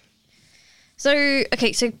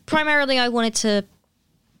primarily I wanted to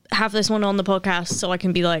have this one on the podcast so I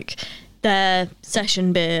can be like, their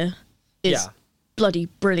session beer is Yeah. bloody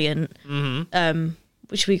brilliant.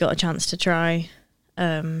 Which we got a chance to try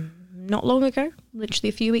not long ago, literally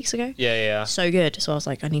a few weeks ago. Yeah. So good. So I was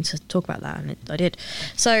like, I need to talk about that, and I did.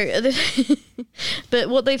 So, but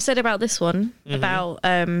what they've said about this one, about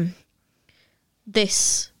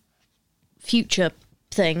this future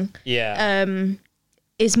thing,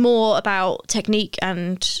 is more about technique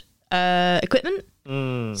and equipment.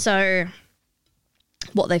 So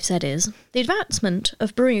what they've said is, the advancement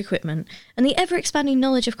of brewing equipment and the ever-expanding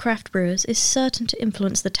knowledge of craft brewers is certain to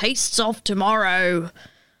influence the tastes of tomorrow.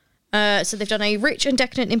 So they've done a rich and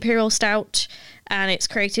decadent imperial stout, and it's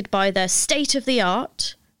created by their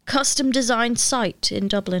state-of-the-art, custom-designed site in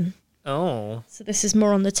Dublin. Oh. So this is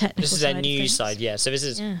more on the technical side. This is their of new things. side, yeah. So this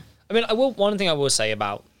is... Yeah. I mean, one thing I will say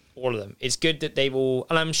about all of them, it's good that they've all...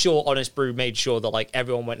 And I'm sure Honest Brew made sure that, like,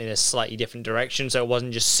 everyone went in a slightly different direction, so it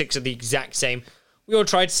wasn't just 6 of the exact same... We all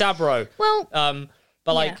tried Sabro. Well,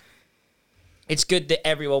 but, like, yeah. it's good that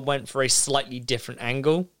everyone went for a slightly different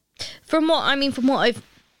angle. From what I've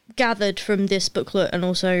gathered from this booklet and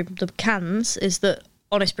also the cans, is that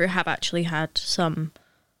Honest Brew have actually had some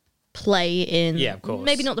play in, Yeah, of course.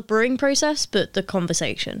 maybe not the brewing process, but the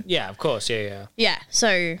conversation. Yeah, of course, yeah. Yeah,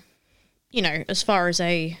 so, you know, as far as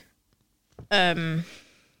a,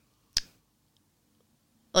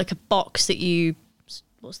 like a box that you,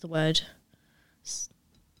 what's the word?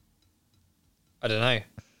 I don't know.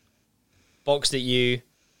 Box that you...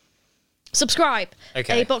 Subscribe.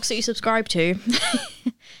 Okay. A box that you subscribe to.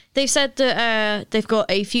 They've said that they've got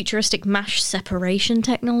a futuristic mash separation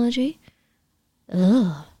technology.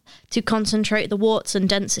 Ugh. To concentrate the warts and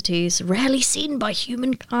densities rarely seen by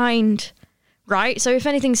humankind. Right? So if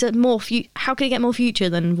anything's more how can it get more future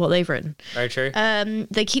than what they've written? Very true.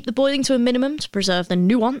 They keep the boiling to a minimum to preserve the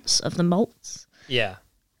nuance of the malts. Yeah.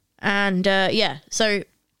 And so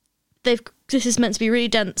this is meant to be really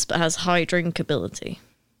dense but has high drinkability.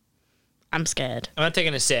 I'm scared. I'm not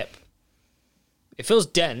taking a sip. It feels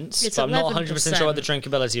dense, It's but I'm not 100% sure about 11%. the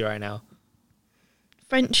drinkability right now.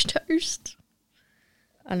 French toast.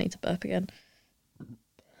 I need to burp again.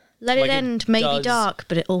 Let Like it it end may be does- dark,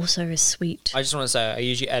 but it also is sweet. I just want to say, I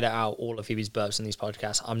usually edit out all of Phoebe's burps in these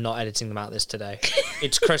podcasts. I'm not editing them out this today.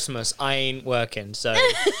 It's Christmas. I ain't working, so...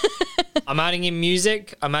 I'm adding in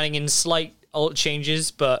music. I'm adding in slight alt changes,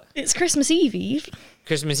 but... It's Christmas Eve.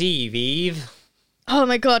 Christmas Eve. Oh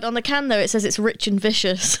my god, on the can though it says it's rich and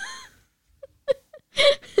vicious.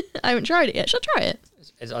 I haven't tried it yet. Shall I try it?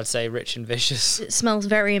 I'd say rich and vicious. It smells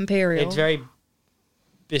very imperial. It's very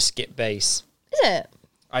biscuit base. Is it?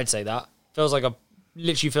 I'd say that.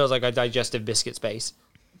 Literally feels like a digestive biscuit base.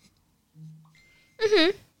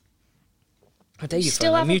 Mm-hmm. How dare you,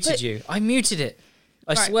 Still phone? I haven't muted put- you. I muted it.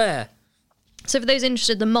 I Right. swear. So for those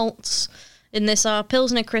interested, the malts in this are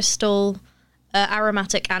Pilsner Crystal,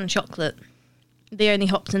 aromatic and chocolate. The only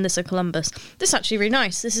hops in this are Columbus. This is actually really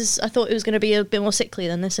nice. I thought it was going to be a bit more sickly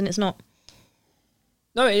than this, and it's not.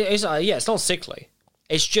 No, it's not sickly.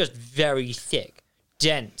 It's just very thick,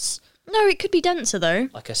 dense, No, it could be denser though.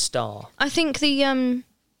 like a star. I think the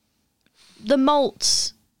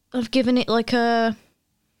malts have given it like a.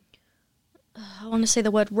 I want to say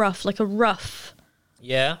the word rough, like a rough,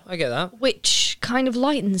 Yeah, I get that. which kind of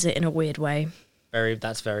lightens it in a weird way.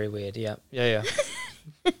 That's very weird. Yeah.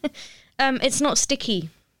 It's not sticky,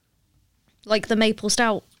 like the maple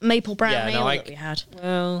brown Yeah, no, ale I- that we had.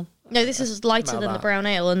 Well, No, this is lighter About than the that. brown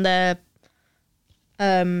ale, and they're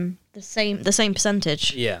the same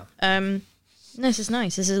percentage. yeah. No, this is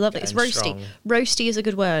nice. This is lovely. It's Going roasty. strong. Roasty is a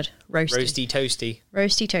good word. Roasty toasty.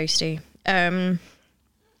 Roasty toasty.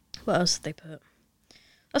 What else did they put?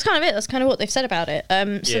 That's kind of it. That's kind of what they've said about it.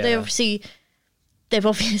 So they Yeah. obviously they've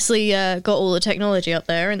obviously got all the technology up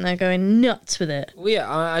there, and they're going nuts with it. Well,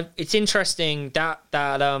 yeah, it's interesting that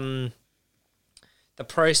the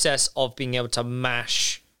process of being able to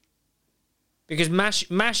mash, because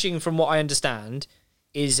mashing, from what I understand,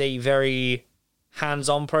 is a very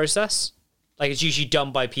hands-on process. Like, it's usually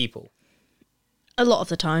done by people. A lot of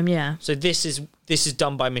the time, yeah. So this is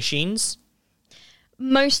done by machines.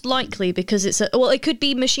 Most likely, because it could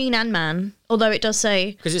be machine and man, although it does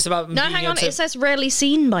say... Because it's about... No, hang on, it says rarely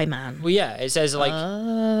seen by man. Well, yeah, it says, like,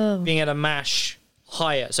 being able to mash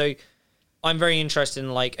higher. So I'm very interested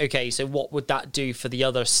in, like, okay, so what would that do for the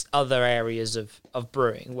other areas of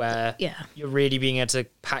brewing, where you're really being able to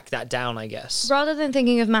pack that down, I guess. Rather than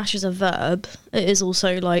thinking of mash as a verb, it is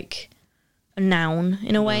also, like, a noun,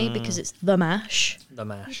 in a way, because it's the mash. The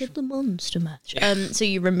mash. The monster mash. So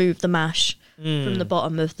you remove the mash from the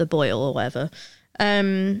bottom of the boil or whatever.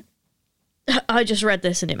 I just read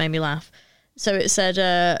this and it made me laugh. So it said,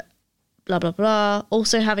 blah, blah, blah.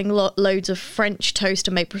 Also having loads of French toast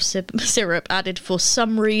and maple syrup added for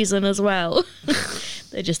some reason as well.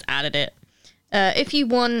 They just added it. If you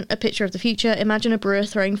want a picture of the future, imagine a brewer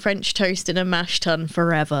throwing French toast in a mash tun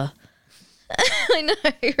forever. I know,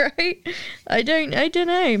 right? I don't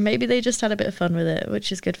know. Maybe they just had a bit of fun with it,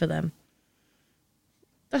 which is good for them.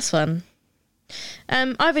 That's fun.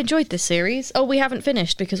 I've enjoyed this series. Oh, we haven't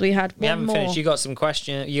finished because we had one more. We haven't finished. You got some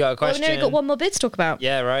question. You got a question. Oh, no, we got one more bit to talk about.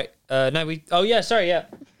 Yeah, right. No, we... Oh, yeah, sorry, yeah.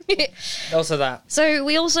 Also that. So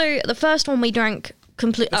we also... The first one we drank...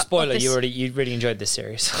 Spoiler, you really enjoyed this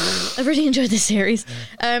series. I really enjoyed this series.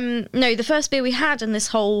 No, the first beer we had in this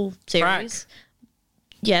whole series... Crack.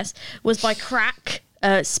 Yes, was by Crack,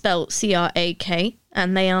 spelled C-R-A-K,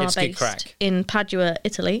 and they are based in Padua,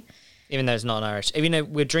 Italy. Even though it's not an Irish... Even though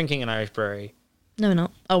we're drinking an Irish brewery. No, we're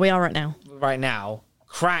not. Oh, we are right now. Right now.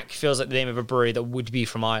 Crack feels like the name of a brewery that would be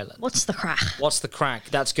from Ireland. What's the crack? What's the crack?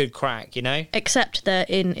 That's good crack, you know? Except they're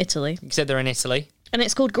in Italy. Except they're in Italy. And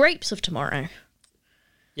it's called Grapes of Tomorrow.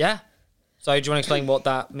 Yeah. So do you want to explain what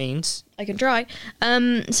that means? I can try.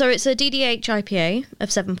 So it's a DDH IPA of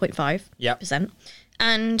 7.5%. Yep.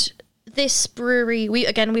 And this brewery,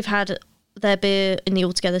 we've had their beer in the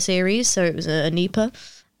Altogether series, so it was a NEPA.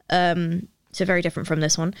 So very different from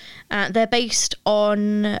this one. They're based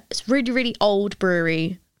on... It's a really, really old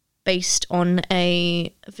brewery based on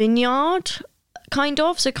a vineyard, kind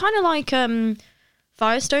of. So kind of like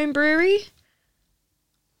Firestone Brewery.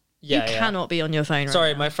 Yeah, you cannot be on your phone right now.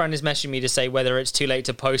 Sorry, my friend is messaging me to say whether it's too late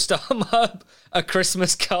to post a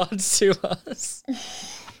Christmas card to us.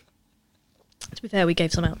 To be fair, we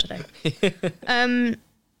gave some out today.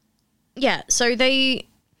 Yeah, so they...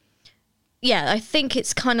 Yeah, I think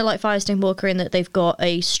it's kind of like Firestone Walker in that they've got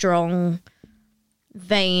a strong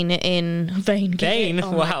vein.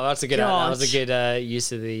 Oh wow, that's a good. That was a good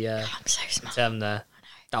use of the I'm so smart. term there.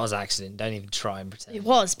 That was an accident. Don't even try and pretend. It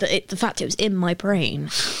was, but the fact it was in my brain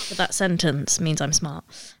for that sentence means I'm smart.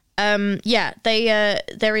 Yeah,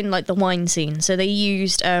 they're in like the wine scene, so they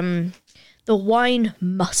used the wine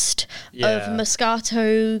must of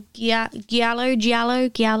Moscato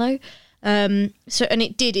Giallo. So and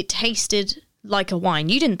it tasted like a wine.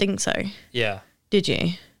 You didn't think so? Yeah. Did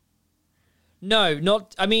you? No,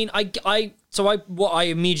 not. I mean, what I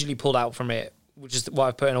immediately pulled out from it, which is what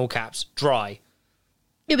I've put in all caps, dry.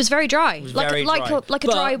 It was very dry, It was like very a dry. like a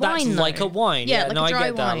dry That's wine. like a wine. Yeah, No, like a dry I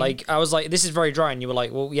get that. wine. Like I was like, this is very dry, and you were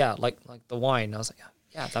like, well, yeah, like the wine. I was like,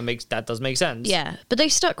 yeah, that does make sense. Yeah, but they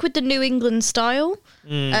stuck with the New England style.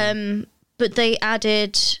 But they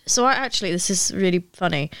added. So this is really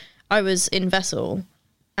funny. I was in Vessel,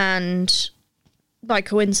 and by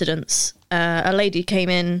coincidence, a lady came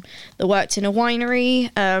in that worked in a winery.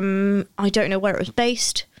 I don't know where it was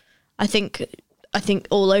based. I think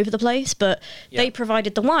all over the place, but they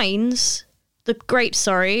provided the grapes,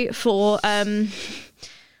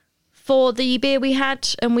 for the beer we had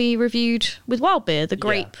and we reviewed with Wild Beer, the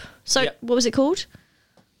grape. So what was it called?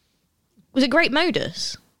 Was it Grape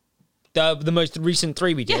Modus? The most recent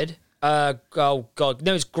 3 we did. Oh god,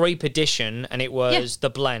 no, it's Grape Edition, and it was the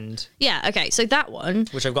blend. Yeah, okay, so that one,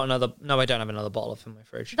 which I've got another. No, I don't have another bottle of in my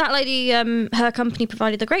fridge. That lady, her company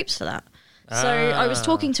provided the grapes for that. So I was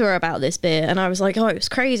talking to her about this beer, and I was like, "Oh, it was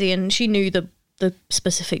crazy," and she knew the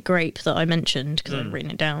specific grape that I mentioned because I'd written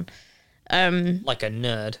it down. Like a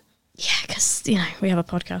nerd. Yeah, because we have a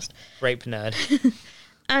podcast. Grape nerd.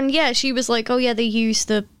 And she was like, "Oh yeah, they use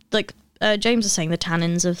the James was saying the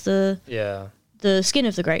tannins of the skin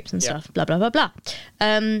of the grapes and stuff, blah, blah, blah, blah."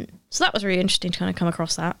 So that was really interesting to kind of come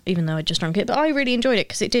across that, even though I just drank it. But I really enjoyed it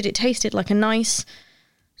because it tasted like a nice,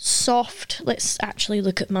 soft... Let's actually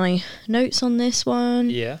look at my notes on this one.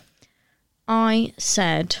 Yeah. I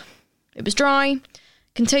said it was dry,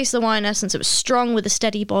 Can taste the wine essence. It was strong with a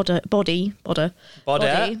steady body,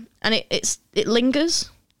 and it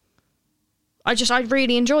lingers. I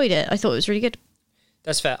really enjoyed it. I thought it was really good.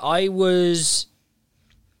 That's fair. I was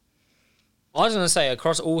going to say,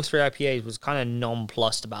 across all 3 IPAs, was kind of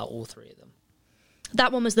nonplussed about all 3 of them.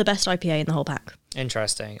 That one was the best IPA in the whole pack.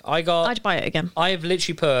 Interesting. I'd buy it again. I have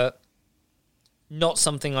literally put, not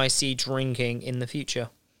something I see drinking in the future.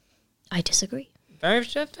 I disagree.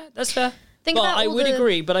 That's fair. I would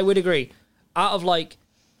agree. Out of like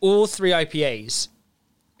all 3 IPAs,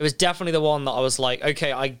 it was definitely the one that I was like,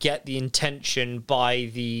 okay, I get the intention by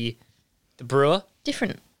the brewer.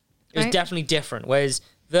 Different. It was definitely different. Whereas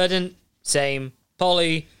Verdant, same.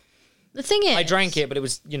 Polly. The thing is, I drank it, but it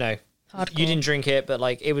was, hardcore. You didn't drink it, but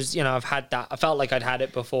like it was, I've had that. I felt like I'd had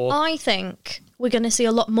it before. I think we're going to see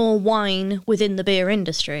a lot more wine within the beer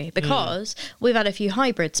industry because we've had a few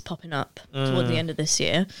hybrids popping up toward the end of this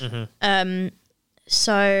year. Mm-hmm.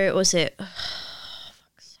 So was it?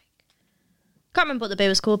 Fuck's sake. Can't remember what the beer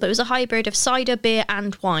was called, but it was a hybrid of cider, beer,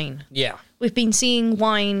 and wine. Yeah. We've been seeing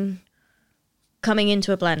wine coming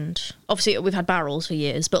into a blend. Obviously, we've had barrels for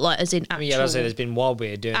years, but like as in actual. Yeah, that's it. There's been Wild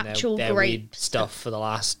Beer doing their weed stuff for the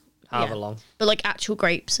last however long. But like actual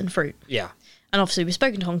grapes and fruit. Yeah. And obviously, we've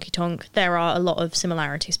spoken to Honky Tonk. There are a lot of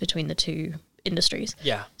similarities between the two industries.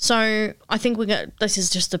 Yeah. So I think this is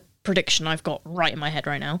just a prediction I've got right in my head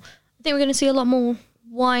right now. I think we're going to see a lot more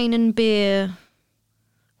wine and beer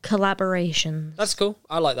collaborations. That's cool.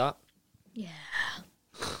 I like that. Yeah.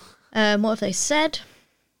 What have they said?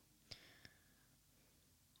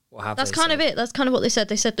 That's kind of it. That's kind of what they said.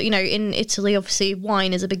 They said that, in Italy, obviously,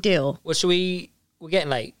 wine is a big deal. Well, we're getting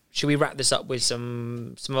late. Should we wrap this up with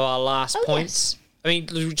some of our last points? Yes. I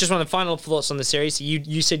mean, just one of the final thoughts on the series.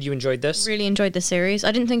 You said you enjoyed this. Really enjoyed the series.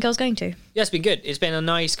 I didn't think I was going to. Yeah, it's been good. It's been a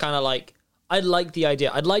nice kind of like, I like the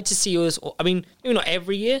idea. I'd like to see us, I mean, maybe not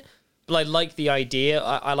every year, but I like the idea.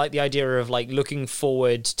 I like the idea of like looking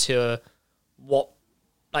forward to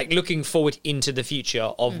looking forward into the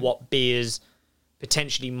future of what beers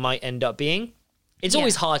potentially might end up being. It's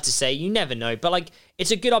always hard to say. You never know. But like,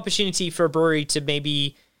 it's a good opportunity for a brewery to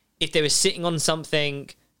maybe, if they were sitting on something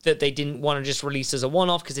that they didn't want to just release as a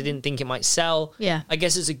one-off because they didn't think it might sell. Yeah. I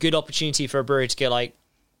guess it's a good opportunity for a brewery to go like,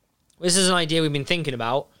 this is an idea we've been thinking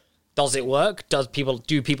about. Does it work? Do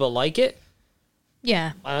people like it?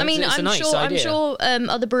 Yeah. I mean, I'm sure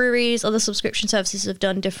other breweries, other subscription services have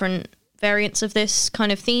done different variants of this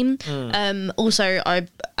kind of theme. Also,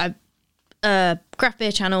 Craft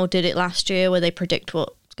Beer Channel did it last year where they predict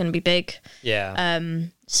what's going to be big. Yeah.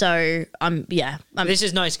 So this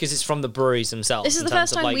is nice because it's from the breweries themselves. This is the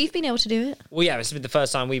first time we've been able to do it. Well, yeah, this has been the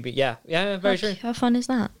first time we've been. Yeah, very true. How fun is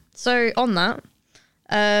that? So on that,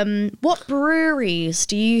 what breweries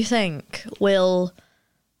do you think will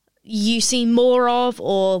you see more of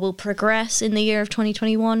or will progress in the year of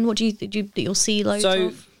 2021? What do you think you'll see loads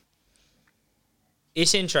of?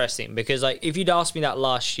 It's interesting because like if you'd asked me that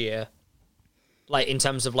last year, like in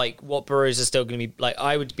terms of like what breweries are still going to be like,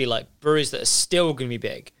 I would be like breweries that are still going to be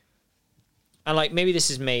big. And like maybe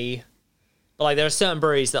this is me, but like there are certain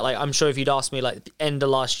breweries that like I'm sure if you'd asked me like at the end of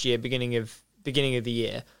last year, beginning of the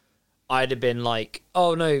year, I'd have been like,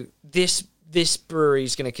 oh no, this brewery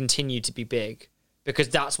is going to continue to be big because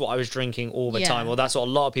that's what I was drinking all the time, or that's what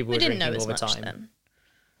a lot of people were drinking all the time. Then.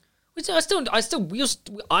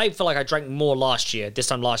 I feel like I drank more this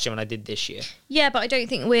time last year than I did this year. Yeah, but I don't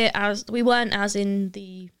think we weren't as in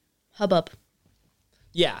the hubbub.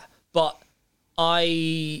 Yeah, but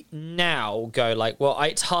I now go like, well,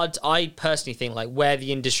 it's hard. I personally think like where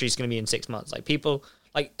the industry is going to be in 6 months. Like people,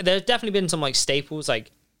 like there's definitely been some like staples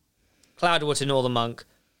like Cloudwater, Northern Monk,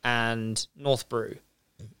 and North Brew.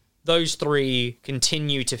 Those 3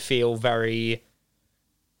 continue to feel very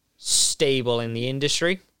stable in the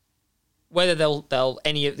industry. Whether they'll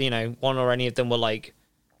any of one or any of them will like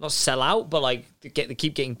not sell out, but like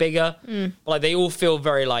keep getting bigger. But like they all feel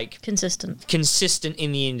very like consistent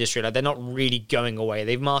in the industry. Like they're not really going away.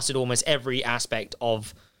 They've mastered almost every aspect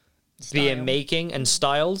of beer making and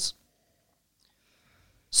styles.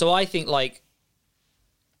 So I think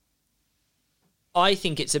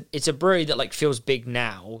it's a brewery that like feels big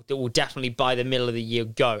now that will definitely by the middle of the year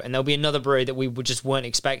go, and there'll be another brewery that we just weren't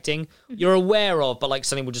expecting. You're aware of, but like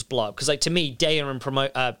something will just blow up. Because like to me,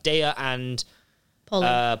 Daya and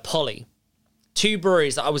Polly, 2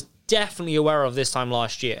 breweries that I was definitely aware of this time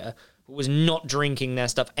last year, but was not drinking their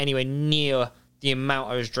stuff anywhere near the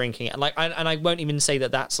amount I was drinking it. And like, I won't even say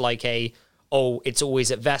that that's like it's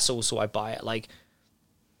always at Vessel, so I buy it. Like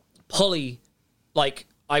Polly, like.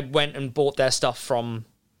 I went and bought their stuff from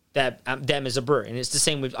them as a brewery, and it's the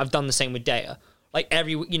same with. I've done the same with Daya. like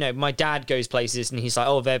my dad goes places and he's like,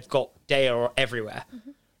 oh, they've got Dea everywhere.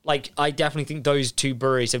 Like, I definitely think those two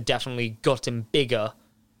breweries have definitely gotten bigger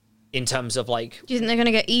in terms of like. Do you think they're going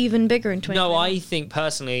to get even bigger in 2020? No, I think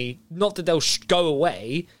personally, not that they'll go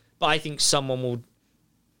away, but I think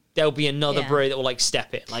there'll be another brewery that will like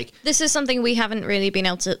step in. Like, this is something we haven't really been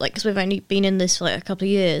able to, like, because we've only been in this for like a couple of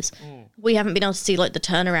years. We haven't been able to see like the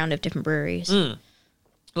turnaround of different breweries.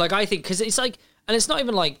 Like, I think, because it's like, and it's not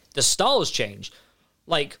even like the styles change.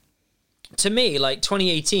 Like, to me, like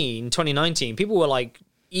 2018, 2019, people were like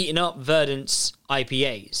eating up Verdant's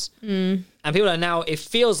IPAs. And people are now, it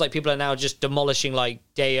feels like people are now just demolishing like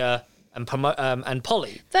Dea and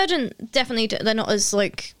Polly. Verdant, definitely, they're not as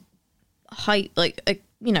like hype, like,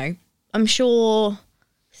 you know, I'm sure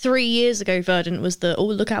 3 years ago Verdant was the, oh,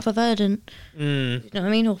 look out for Verdant. You know what I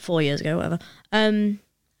mean? Or 4 years ago, whatever.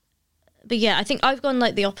 But yeah, I think I've gone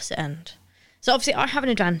like the opposite end. So obviously I have an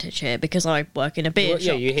advantage here because I work in a beer shop.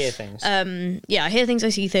 Yeah, you hear things. Yeah, I hear things, I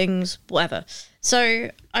see things, whatever.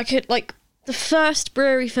 So I could, like, the first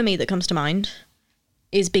brewery for me that comes to mind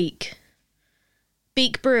is Beak.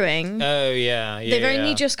 Beak Brewing. Oh, yeah. They've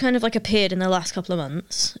only just kind of like appeared in the last couple of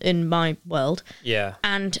months in my world. Yeah.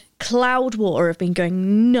 And Cloudwater have been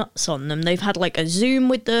going nuts on them. They've had like a Zoom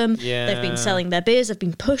with them. Yeah. They've been selling their beers. They've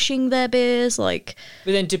been pushing their beers. Like.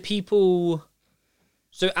 But then do people...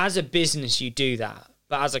 So as a business, you do that.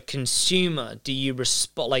 But as a consumer, do you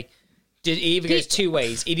respond? Like, it either goes two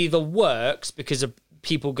ways. It either works because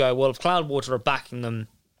people go, well, if Cloudwater are backing them,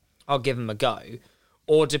 I'll give them a go.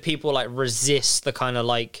 Or do people, like, resist the kind of,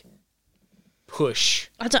 like, push?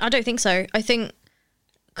 I don't think so. I think,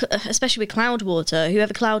 especially with Cloudwater,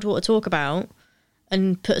 whoever Cloudwater talk about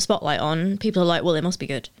and put a spotlight on, people are like, well, it must be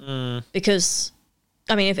good. Because,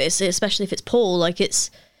 I mean, especially if it's Paul, like, if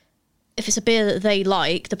it's a beer that they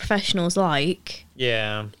like, the professionals like,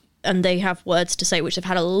 yeah, and they have words to say, which they've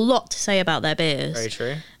had a lot to say about their beers. Very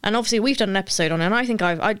true. And obviously, we've done an episode on it, and I think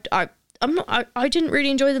I didn't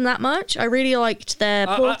really enjoy them that much. I really liked their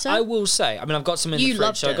porter. I will say, I mean, I've got some in the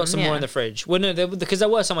fridge, so I've got some more in the fridge. Well, no, because there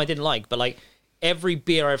were some I didn't like, but like every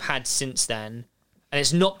beer I've had since then, and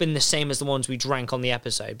it's not been the same as the ones we drank on the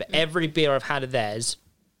episode, but every beer I've had of theirs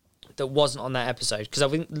that wasn't on that episode, because I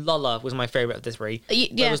think Lulla was my favourite of the three.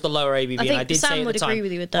 Yeah. That was the lower ABV, I think and I did Sam say at would the time, agree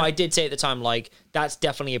with you with that. I did say at the time, like, that's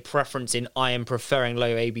definitely a preference in I am preferring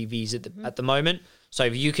low ABVs at the moment. So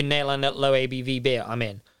if you can nail a low ABV beer, I'm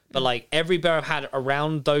in. But like every beer I've had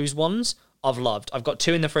around those ones, I've loved. I've got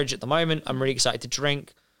 2 in the fridge at the moment. I'm really excited to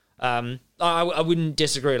drink. I wouldn't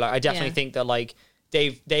disagree. Like, I definitely think that like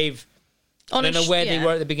they've I don't know where they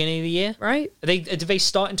were at the beginning of the year. Right? Did they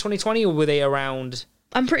start in 2020 or were they around?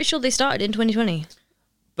 I'm pretty sure they started in 2020.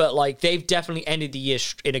 But like they've definitely ended the year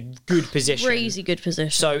in a good position. Crazy good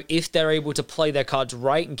position. So if they're able to play their cards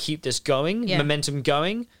right and keep this going, momentum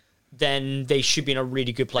going, then they should be in a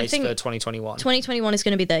really good place for 2021. 2021 is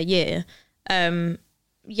going to be their year.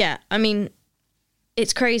 Yeah, I mean,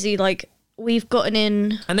 it's crazy. Like, we've gotten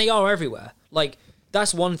in... And they are everywhere. Like,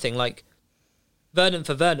 that's one thing. Like, Verdant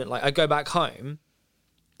for Verdant, like, I go back home...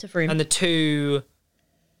 To Froome. And the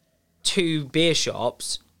two beer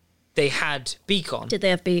shops, they had Beak on. Did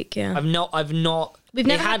they have Beak? Yeah. I've not... We've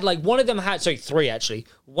never had, like, one of them had... Sorry, 3, actually.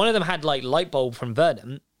 One of them had, like, Lightbulb from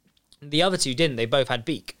Verdant. The other 2 didn't. They both had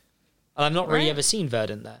Beak. And I've not really ever seen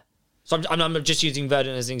Verdant there. So I'm just using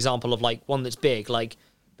Verdant as an example of, like, one that's big. Like,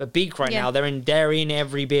 but Beak now, they're in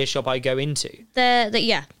every beer shop I go into. They're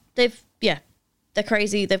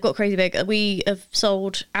crazy. They've got crazy big. We have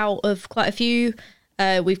sold out of quite a few.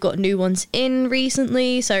 We've got new ones in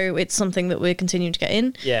recently, so it's something that we're continuing to get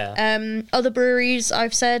in. Yeah. Other breweries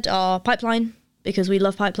I've said are Pipeline, because we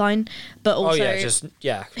love Pipeline, but also...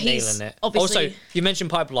 nailing it. Obviously... Also, you mentioned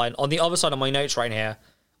Pipeline. On the other side of my notes right here,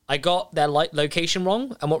 I got their location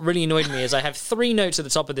wrong, and what really annoyed me is I have 3 notes at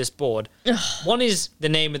the top of this board. One is the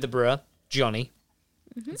name of the brewer, Johnny.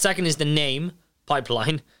 The second is the name,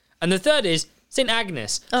 Pipeline. And the third is St.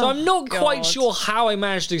 Agnes. So I'm not quite sure how I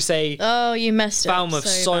managed to say... Oh, you messed up Falmouth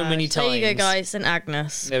so many times. There you go, guys, St.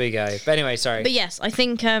 Agnes. There we go. But anyway, sorry. But yes, I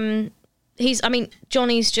think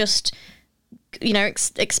Johnny's just...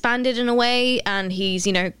 expanded in a way, and he's,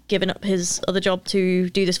 given up his other job to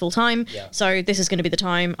do this full time. Yeah. So this is going to be the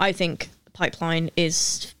time. I think Pipeline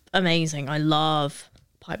is amazing. I love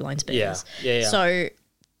Pipeline's beers. Yeah. So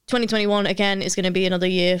 2021, again, is going to be another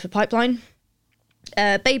year for Pipeline.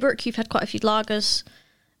 Baybrook, you've had quite a few lagers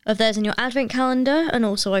of theirs in your advent calendar, and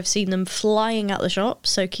also I've seen them flying out the shop,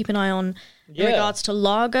 so keep an eye on in regards to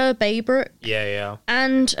lager, Baybrook. Yeah.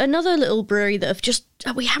 And another little brewery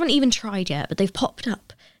that we haven't even tried yet, but they've popped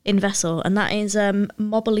up, in vessel, and that is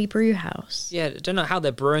Mobley Brew House. Yeah, I don't know how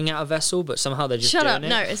they're brewing out a vessel, but somehow they're just Shut doing up! it.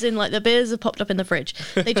 No, it's in like the beers have popped up in the fridge.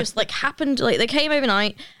 They just like happened, like they came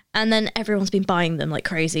overnight, and then everyone's been buying them like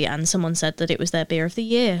crazy. And someone said that it was their beer of the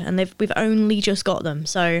year, and we've only just got them.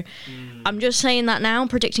 So I'm just saying that now,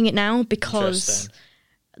 predicting it now, because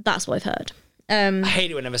that's what I've heard. I hate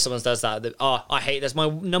it whenever someone does that. I hate that's my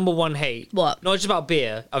number one hate. What? Not just about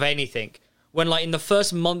beer, of anything. When like in the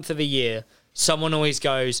first month of a year, someone always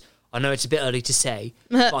goes, I know it's a bit early to say,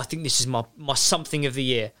 but I think this is my something of the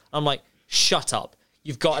year. I'm like, shut up.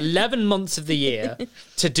 You've got 11 months of the year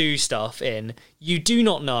to do stuff in. You do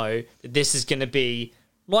not know that this is going to be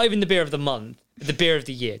not even the beer of the month, the beer of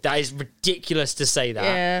the year. That is ridiculous to say that.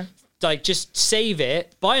 Yeah. Like, just save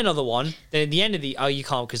it, buy another one, then at the end of the... Oh, you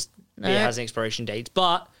can't because beer has an expiration date.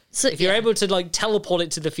 But if you're able to, like, teleport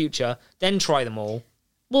it to the future, then try them all.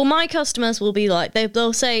 Well, my customers will be like,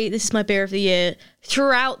 they'll say, this is my beer of the year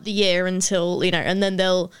throughout the year until, and then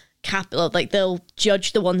they'll they'll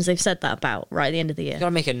judge the ones they've said that about right at the end of the year. You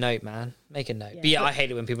gotta make a note, man. Make a note. Yeah, but I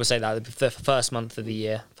hate it when people say that, the first month of the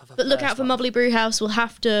year. But look out for Mobley Brew House. We'll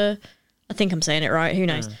have to, I think I'm saying it right, who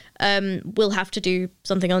knows. We'll have to do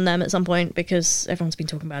something on them at some point because everyone's been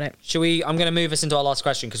talking about it. Shall we, I'm gonna move us into our last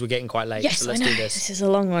question because we're getting quite late. Yes, so let's I know. do this. This is a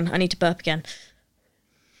long one. I need to burp again.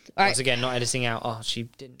 All right. Once again, not editing out. Oh, she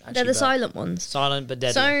didn't actually They're the burp. silent ones. Silent but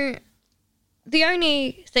deadly. So, the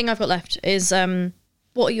only thing I've got left is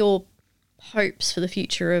what are your hopes for the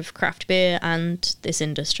future of craft beer and this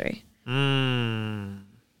industry? For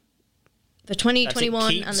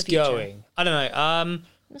 2021 and the future. Going. I don't know.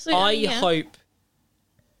 So, I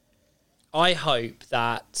hope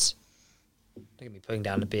that... Don't get me putting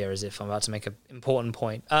down the beer as if I'm about to make an important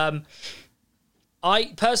point. I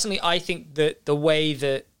think that the way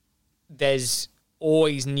that there's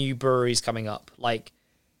always new breweries coming up, like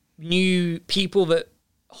new people that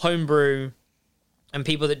homebrew and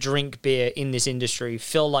people that drink beer in this industry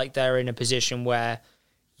feel like they're in a position where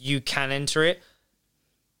you can enter it.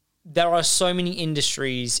 There are so many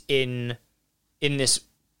industries in this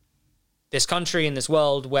country, in this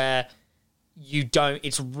world, where you don't.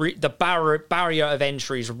 It's the barrier of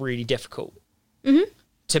entry is really difficult. Mm-hmm.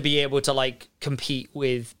 To be able to like compete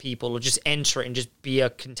with people or just enter it and just be a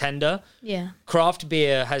contender. Yeah. Craft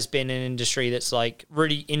beer has been an industry that's like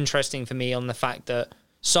really interesting for me on the fact that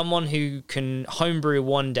someone who can homebrew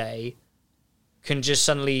one day can just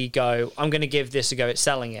suddenly go, I'm going to give this a go at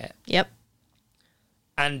selling it. Yep.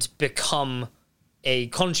 And become a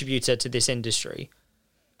contributor to this industry.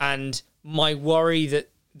 And my worry that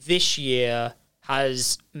this year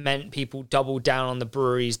has meant people double down on the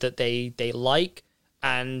breweries that they like.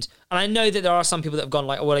 And I know that there are some people that have gone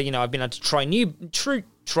like, oh, well, I've been able to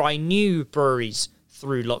try new breweries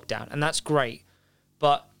through lockdown, and that's great.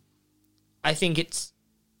 But I think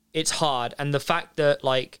it's hard, and the fact that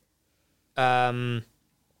like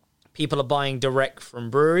people are buying direct from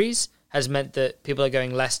breweries has meant that people are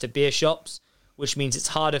going less to beer shops, which means it's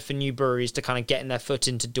harder for new breweries to kind of get in their foot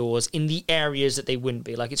into doors in the areas that they wouldn't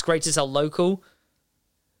be. Like, it's great to sell local,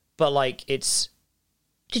 but like it's...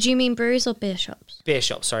 Did you mean breweries or beer shops? Beer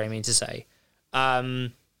shops, sorry, I mean to say.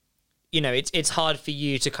 It's hard for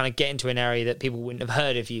you to kind of get into an area that people wouldn't have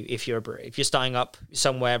heard of you if you're a brewery. If you're starting up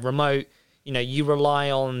somewhere remote, you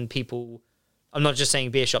rely on people. I'm not just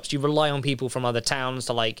saying beer shops. You rely on people from other towns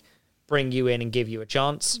to like bring you in and give you a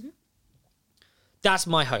chance. Mm-hmm. That's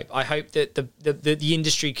my hope. I hope that the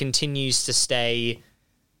industry continues to stay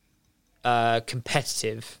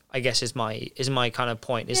competitive, I guess is my kind of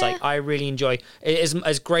point. It's like, I really enjoy it,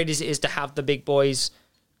 as great as it is to have the big boys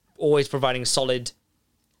always providing solid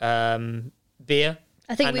beer.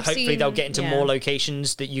 I think and hopefully they'll get into more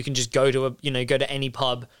locations that you can just go to go to any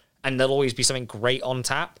pub and there'll always be something great on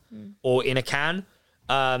tap or in a can.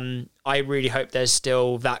 I really hope there's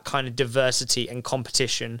still that kind of diversity and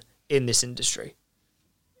competition in this industry.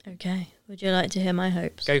 Okay. Would you like to hear my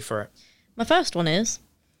hopes? Go for it. My first one is...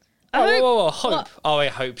 Hope. What? Oh, I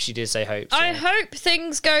hope she did say hope. I hope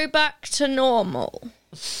things go back to normal.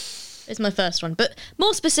 Is my first one. But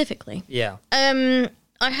more specifically... Yeah.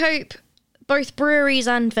 I hope both breweries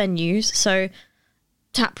and venues, so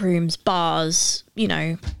tap rooms, bars,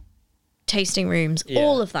 tasting rooms,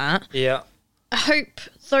 all of that. Yeah. I hope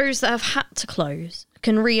those that have had to close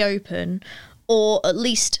can reopen, or at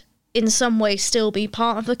least in some way still be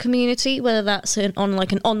part of the community, whether that's on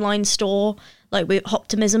like an online store, like with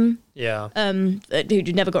Optimism. Yeah. Who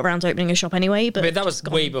never got around to opening a shop anyway. But that was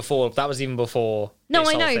way before. That was even before. No,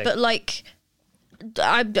 I know, but like...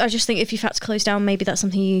 I just think if you've had to close down, maybe that's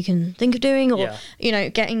something you can think of doing, or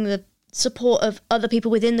getting the support of other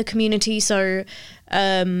people within the community. So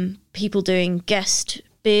people doing guest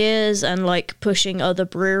beers and like pushing other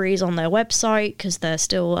breweries on their website because they're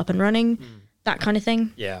still up and running, that kind of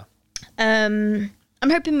thing. Yeah. I'm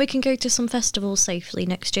hoping we can go to some festivals safely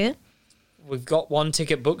next year. We've got one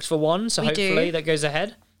ticket booked for one, so hopefully that goes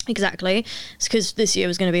ahead. Exactly. It's because this year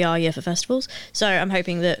was going to be our year for festivals. So I'm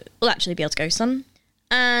hoping that we'll actually be able to go some.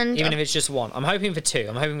 And even if it's just one. I'm hoping for two.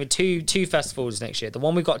 I'm hoping for two festivals next year. The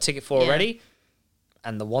one we've got a ticket for already,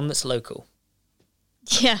 and the one that's local.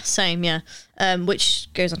 Yeah, same, yeah.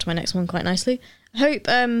 Which goes on to my next one quite nicely. I hope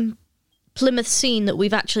Plymouth scene that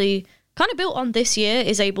we've actually kind of built on this year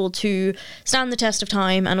is able to stand the test of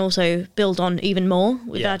time and also build on even more.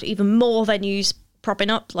 We've had even more venues propping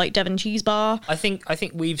up, like Devon Cheese Bar. I think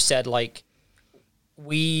we've said like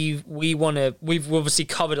we've obviously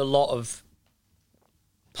covered a lot of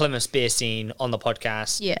Plymouth's beer scene on the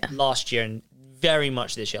podcast last year and very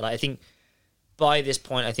much this year. Like I think by this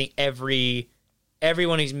point, I think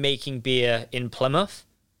everyone who's making beer in Plymouth,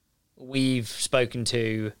 we've spoken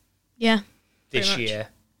to this year.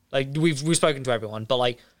 Like we've spoken to everyone, but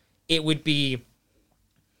like it would be,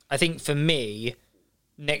 I think for me,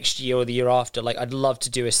 next year or the year after, like I'd love to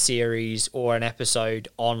do a series or an episode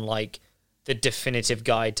on like the definitive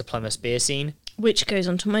guide to Plymouth's beer scene. Which goes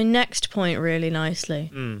on to my next point really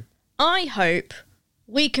nicely. I hope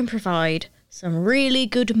we can provide some really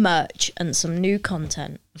good merch and some new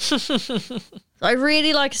content. I'd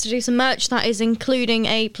really like us to do some merch that is including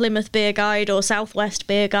a Plymouth beer guide or Southwest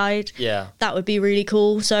beer guide. Yeah. That would be really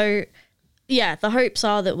cool. So, yeah, the hopes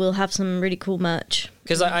are that we'll have some really cool merch.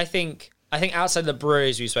 Because I think outside the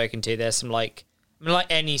breweries we've spoken to, there's some like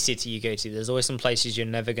any city you go to, there's always some places you're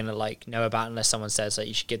never going to like know about unless someone says that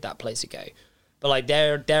you should give that place a go. But like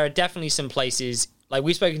there are definitely some places, like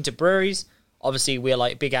we've spoken to breweries. Obviously, we're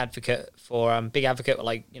like big advocate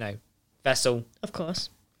like, you know, Vessel. Of course.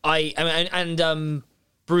 And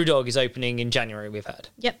Brewdog is opening in January, we've heard.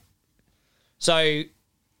 Yep. So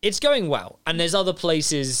it's going well. And there's other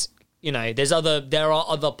places, you know, there are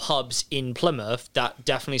other pubs in Plymouth that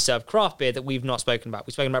definitely serve craft beer that we've not spoken about.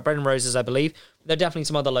 We've spoken about Bread and Roses, I believe. There are definitely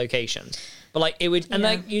some other locations. But like it would, and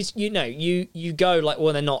like you go like,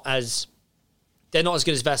 well, they're not as good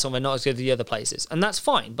as Vessel, they're not as good as the other places. And that's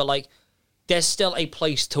fine. But like, there's still a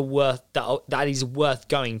place that is worth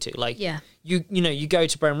going to. Like, you go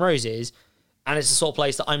to Bread and Roses, and it's the sort of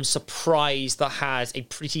place that I'm surprised that has a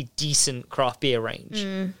pretty decent craft beer range.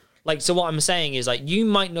 Like, so what I'm saying is, like, you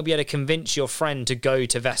might not be able to convince your friend to go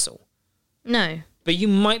to Vessel. No. But you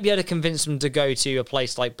might be able to convince them to go to a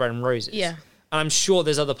place like Bread and Roses. Yeah. And I'm sure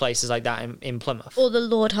there's other places like that in Plymouth. Or the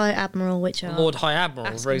Lord High Admiral, which are... Lord High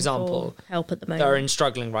Admiral, for example. For help at the moment. That are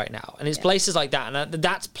struggling right now. And it's places like that. And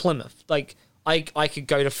that's Plymouth. Like, I could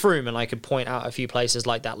go to Frome and I could point out a few places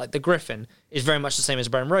like that. Like the Griffin is very much the same as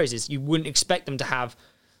Bread and Roses. You wouldn't expect them to have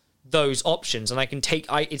those options. And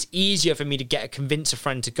it's easier for me to convince a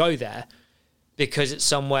friend to go there because it's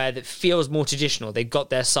somewhere that feels more traditional. They've got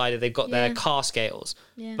their cider, they've got their cask ales.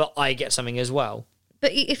 Yeah. But I get something as well.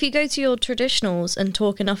 But if you go to your traditionals and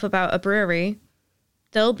talk enough about a brewery,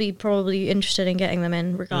 they'll be probably interested in getting them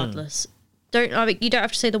in regardless. You don't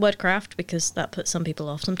have to say the word craft because that puts some people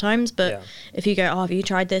off sometimes. But if you go, have you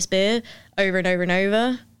tried this beer over and over and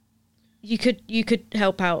over? You could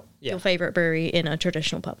help out your favourite brewery in a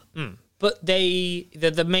traditional pub. But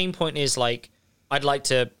the main point is like I'd like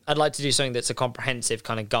to do something that's a comprehensive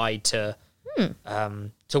kind of guide to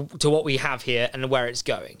what we have here and where it's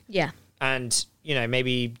going. Yeah. And, you know,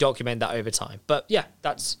 maybe document that over time. But yeah,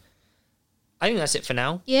 I think that's it for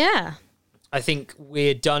now. Yeah. I think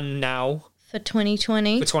we're done now. For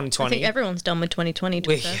 2020. For 2020. I think everyone's done with 2020.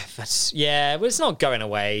 Well, it's not going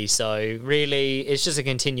away. So really, it's just a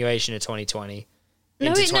continuation of 2020.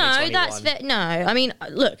 No. I mean,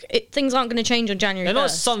 look, things aren't going to change on January 1st. They're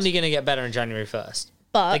not suddenly going to get better on January 1st.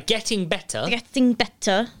 But they're getting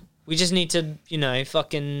better. We just need to, you know,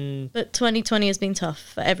 But 2020 has been tough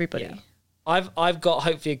for everybody. Yeah. I've got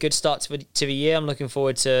hopefully a good start to the year. I'm looking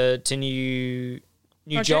forward to new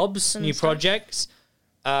jobs, new projects.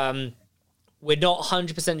 We're not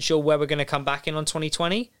 100% sure where we're going to come back in on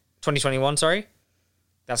 2021, sorry.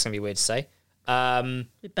 That's going to be weird to say.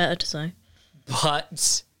 It's better to say.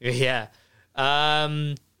 But, yeah.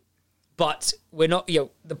 But we're not,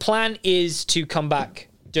 the plan is to come back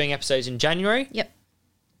doing episodes in January. Yep.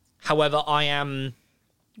 However, I am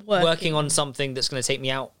working on something that's going to take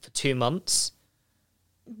me out for 2 months.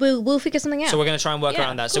 We'll figure something out. So we're going to try and work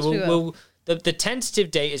around that. So we'll the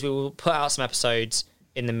tentative date is we will put out some episodes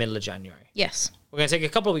in the middle of January. Yes. We're going to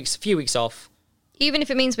take a few weeks off. Even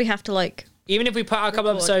if it means we have to even if we put out a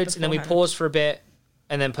couple of episodes and then we pause for a bit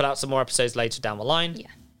and then put out some more episodes later down the line. Yeah.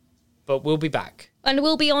 But we'll be back. And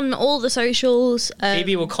we'll be on all the socials.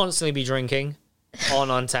 Phoebe will constantly be drinking on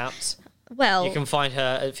Untapped. Well, You can find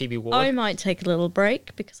her at Phoebe Ward. I might take a little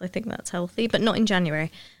break because I think that's healthy, but not in January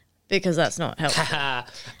because that's not healthy.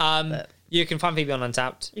 You can find Phoebe on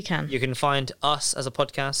Untapped. You can. You can find us as a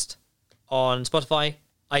podcast on Spotify,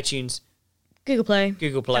 iTunes, Google Play,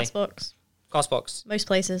 Castbox. most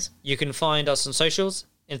places. You can find us on socials,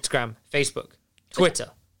 Instagram, Facebook,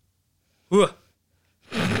 Twitter. Woo.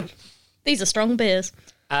 These are strong beers.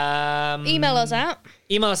 Email us at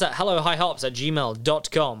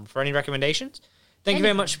hellohighhops@gmail.com for any recommendations. Thank you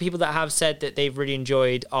very much to people that have said that they've really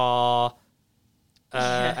enjoyed our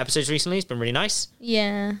episodes recently. It's been really nice.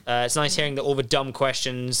 Yeah. It's nice hearing that all the dumb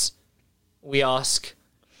questions we ask.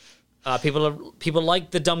 People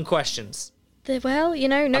like the dumb questions. Well, you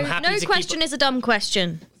know, no happy to question is a dumb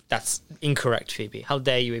question. That's incorrect, Phoebe. How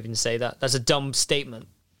dare you even say that? That's a dumb statement.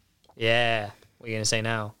 Yeah. What are you going to say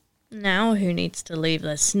now? Now who needs to leave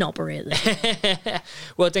their snobbery at this?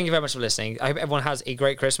 Well, thank you very much for listening. I hope everyone has a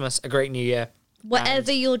great Christmas, a great New Year.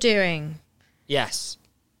 Whatever you're doing, Yes.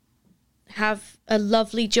 have a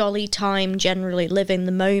lovely, jolly time generally. Live in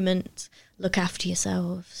the moment. Look after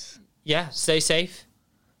yourselves. Yeah, stay safe.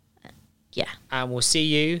 Yeah. And we'll see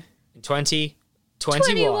you in 2021.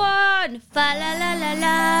 21! Fa la la la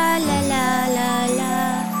la la la.